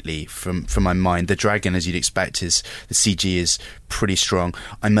slightly from my mind. The dragon, as you'd expect, the CG is pretty strong.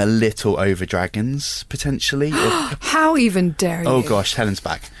 I'm a little over dragons, potentially. How even dare you? Oh gosh, Helen's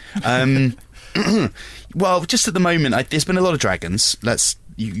back. Well, just at the moment, there's been a lot of dragons.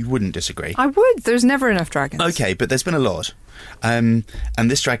 You wouldn't disagree. I would. There's never enough dragons. Okay, but there's been a lot. And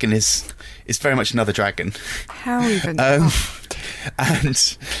this dragon is very much another dragon. How even?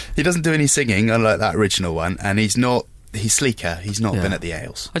 And he doesn't do any singing, unlike that original one. And he's sleeker. He's not been at the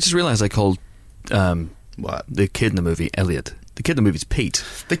ales. I just realised I called what? The kid in the movie Elliot. The kid in the movie's Pete.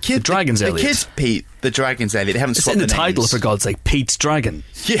 The dragon's Elliot. The kid's Pete. The dragon's Elliot. They haven't swapped the names. It's in the title, for God's sake. Pete's Dragon.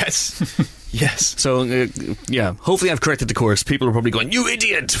 Yes. Yes. So, yeah, hopefully I've corrected the course. People are probably going, "You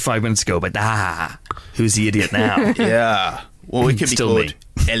idiot," 5 minutes ago, but who's the idiot now? Yeah. Well, it could be Still called me.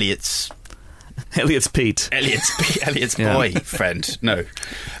 Elliot's Pete. Elliot's Yeah. boyfriend. No.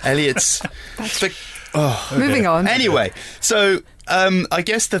 Elliot's... Moving on. Anyway, so I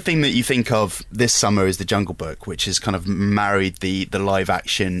guess the thing that you think of this summer is The Jungle Book, which has kind of married the live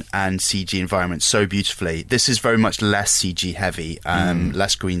action and CG environment so beautifully. This is very much less CG heavy,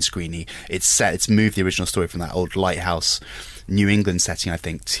 less green screeny. It's moved the original story from that old lighthouse New England setting, I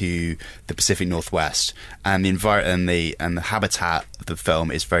think, to the Pacific Northwest, and the environment and the habitat of the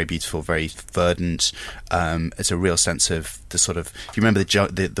film is very beautiful, very verdant. It's a real sense of the sort of, if you remember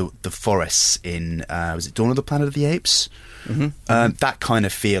the forests in was it Dawn of the Planet of the Apes? Mm-hmm. That kind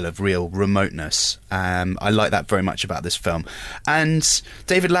of feel of real remoteness. I like that very much about this film. And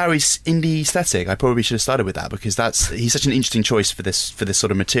David Lowery's indie aesthetic, I probably should have started with that, because he's such an interesting choice for this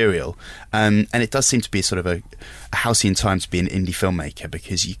sort of material. And it does seem to be sort of a halcyon time to be an indie filmmaker,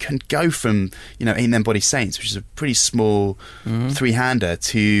 because you can go from, Ain't Them Body Saints, which is a pretty small three-hander,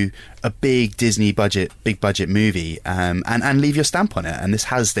 to a big Disney big budget movie, and leave your stamp on it. And this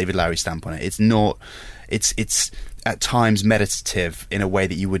has David Lowery's stamp on it. It's not, it's at times meditative in a way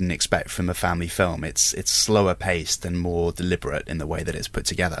that you wouldn't expect from a family film. It's slower paced and more deliberate in the way that it's put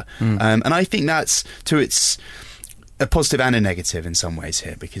together. And I think that's it's a positive and a negative in some ways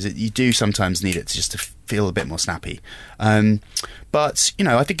here, because you do sometimes need it to feel a bit more snappy. But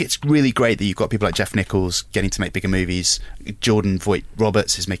I think it's really great that you've got people like Jeff Nichols getting to make bigger movies. Jordan Voight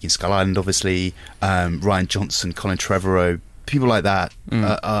Roberts is making Skull Island, obviously. Rian Johnson, Colin Trevorrow, people like that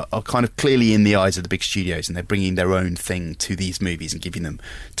are kind of clearly in the eyes of the big studios, and they're bringing their own thing to these movies and giving them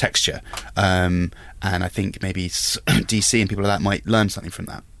texture. And I think maybe DC and people like that might learn something from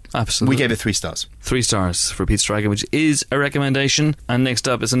that. Absolutely. We gave it 3 stars. 3 stars for Pete's Dragon, which is a recommendation. And next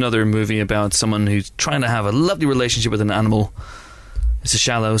up is another movie about someone who's trying to have a lovely relationship with an animal. It's The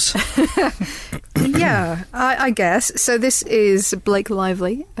Shallows. Yeah, I guess. So this is Blake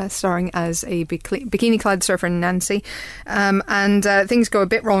Lively, starring as a bikini-clad surfer, Nancy. And things go a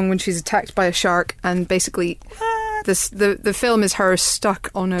bit wrong when she's attacked by a shark. And basically, the film is her stuck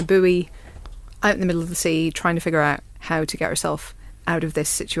on a buoy out in the middle of the sea, trying to figure out how to get herself out of this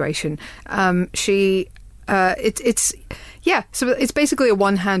situation. So it's basically a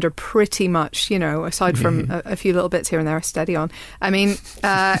one-hander, pretty much, aside from a few little bits here and there. Steady on. I mean,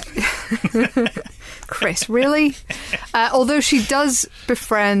 Chris, really? Although she does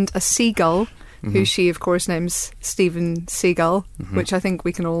befriend a seagull, who she, of course, names Steven Seagull, which I think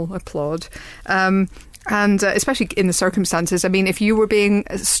we can all applaud. And especially in the circumstances, I mean, if you were being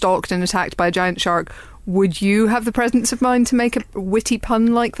stalked and attacked by a giant shark, would you have the presence of mind to make a witty pun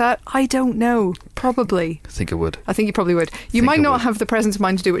like that? I don't know. Probably. I think I would. I think you probably would. You might not have the presence of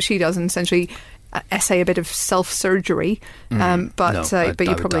mind to do what she does and essentially essay a bit of self-surgery. But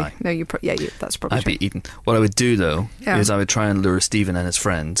you probably... Die. No, that's probably I'd true. be eaten. What I would do, though, is I would try and lure Stephen and his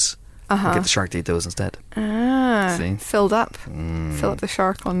friends and get the shark to eat those instead. See? Filled up. Fill up the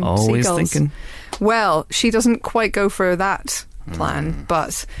shark on Always seagulls. thinking. Well, she doesn't quite go for that plan,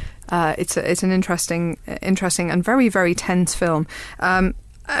 but... it's an interesting and very, very tense film. I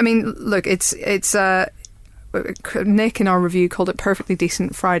mean, look, it's Nick in our review called it perfectly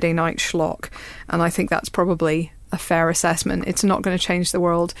decent Friday night schlock, and I think that's probably a fair assessment. It's not going to change the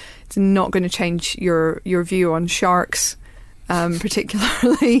world. It's not going to change your view on sharks.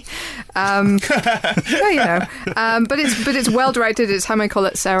 Particularly, but it's well directed. It's Jaime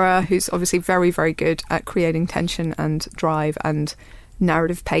Collet Serra, who's obviously very, very good at creating tension and drive and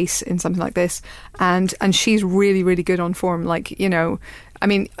narrative pace in something like this, and she's really, really good on form. Like, I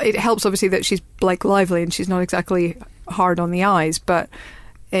mean, it helps obviously that she's Blake Lively and she's not exactly hard on the eyes, but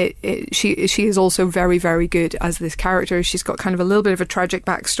she is also very, very good as this character. She's got kind of a little bit of a tragic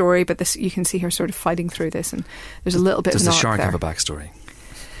backstory, but this, you can see her sort of fighting through this, and there's a little bit of an arc there. Does the shark have a backstory?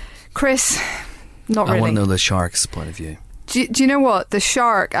 Chris, not really. I want to know the shark's point of view. Do you know what? The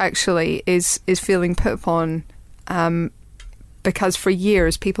shark actually is feeling put upon because for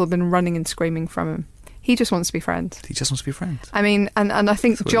years people have been running and screaming from him. He just wants to be friends. He just wants to be friends. I mean, and I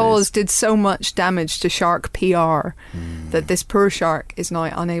think Jaws did so much damage to shark PR that this poor shark is now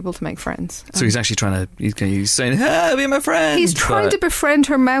unable to make friends. So he's actually trying to, he's saying, hey, be my friend. He's trying to befriend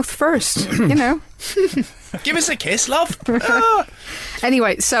her mouth first, Give us a kiss, love.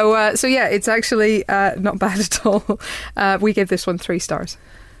 Anyway, so yeah, it's actually not bad at all. We gave this one 3 stars.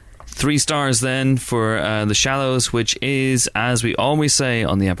 3 stars then for The Shallows, which is, as we always say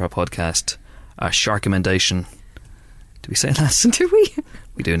on the Emperor podcast, a shark commendation. Do we say that? Do we?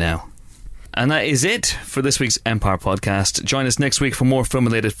 We do now. And that is it for this week's Empire podcast. Join us next week for more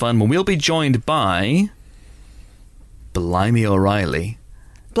film-related fun when we'll be joined by Blimey O'Reilly.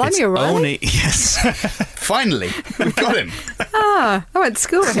 Blimey O'Reilly? Yes. Finally, we've got him. I went to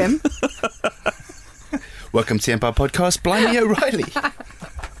school with him. Welcome to the Empire Podcast, Blimey O'Reilly.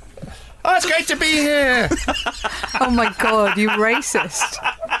 Oh, it's great to be here. Oh my God, you racist.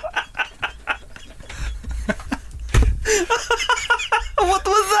 What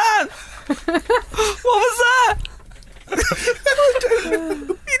was that? What was that? What are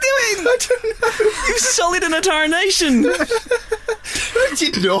you doing? I don't know. You sullied an entire nation. I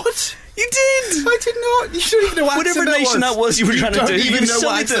did not. You did. I did not. You don't even know what whatever accent nation that was you were trying to do. You don't even know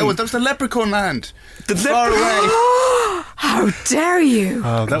what accent that was. That was the Leprechaun Land. Far away. How dare you?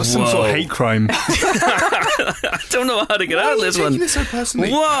 Oh, that was some sort of hate crime. I don't know how to get out of this one. Taking it so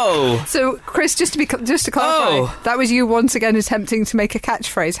personally? Whoa. So, Chris, just to clarify, that was you once again attempting to make a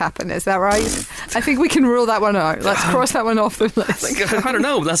catchphrase happen. Is that right? I think we can rule that one out. Let's cross that one off the list. I don't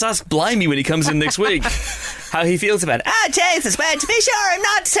know. Let's ask Blimey when he comes in next week how he feels about it. Jesus, well, to be sure, I'm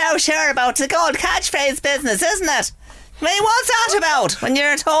not so sure about the gold catchphrase business, isn't it? I mean, what's that about when you're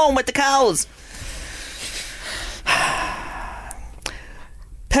at home with the cows?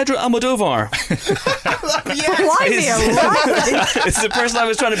 Pedro Almodovar. It's the person I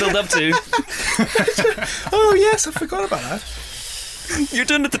was trying to build up to. Oh, yes, I forgot about that. You're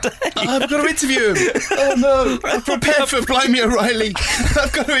doing it today. I've got to interview him. Oh, no. I'm prepared for Blimey O'Reilly.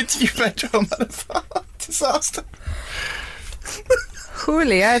 I've got to interview Pedro Almodovar. Disaster.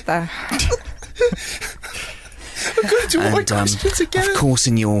 Julieta. I'm going to do all my questions again. Of course,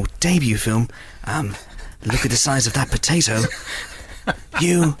 in your debut film, look at the size of that potato.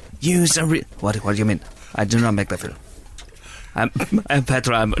 You use a what do you mean? I do not make that film. I'm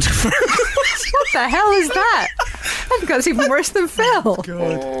Pedro Almodovar. What the hell is that? I think that's even worse than Phil.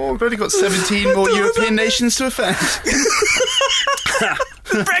 Oh, I've only got 17 more European nations to offend.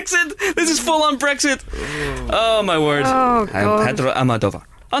 Brexit! This is full on Brexit. Oh my word. Oh, God. I'm Pedro Almodovar.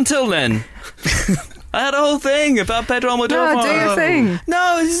 Until then, I had a whole thing about Pedro Almodovar. No, do your thing.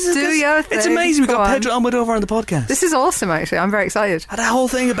 No, your thing. It's amazing. We Go got on. Pedro Almodovar on the podcast. This is awesome, actually. I'm very excited. I had a whole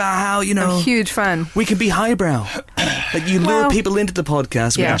thing about how, I'm a huge fan. we can be highbrow. Like you lure people into the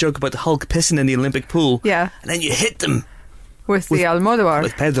podcast. We Yeah. can joke about the Hulk pissing in the Olympic pool. Yeah. And then you hit them With the Almodovar.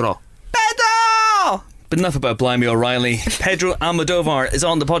 with Pedro. Pedro! But enough about Blimey O'Reilly. Pedro Almodovar is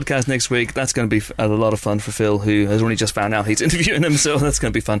on the podcast next week. That's going to be a lot of fun for Phil, who has only just found out he's interviewing him, so that's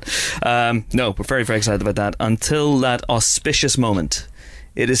going to be fun. No, we're very, very excited about that. Until that auspicious moment,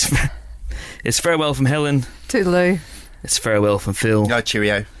 it's farewell from Helen. Toodaloo. It's farewell from Phil. No,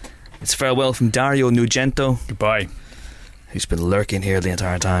 cheerio. It's farewell from Dario Nugento. Goodbye. Who's been lurking here the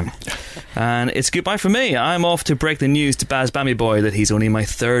entire time. And it's goodbye from me. I'm off to break the news to Baz Bammy Boy that he's only my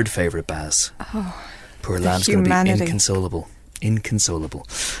third favourite Baz. Oh, poor lamb's going to be inconsolable. Inconsolable.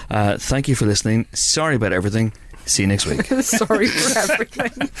 Thank you for listening. Sorry about everything. See you next week. Sorry for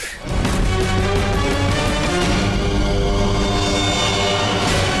everything.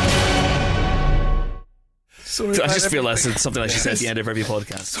 Sorry I just feel that's something I should say at the end of every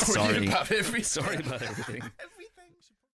podcast. Sorry about everything. Sorry about everything.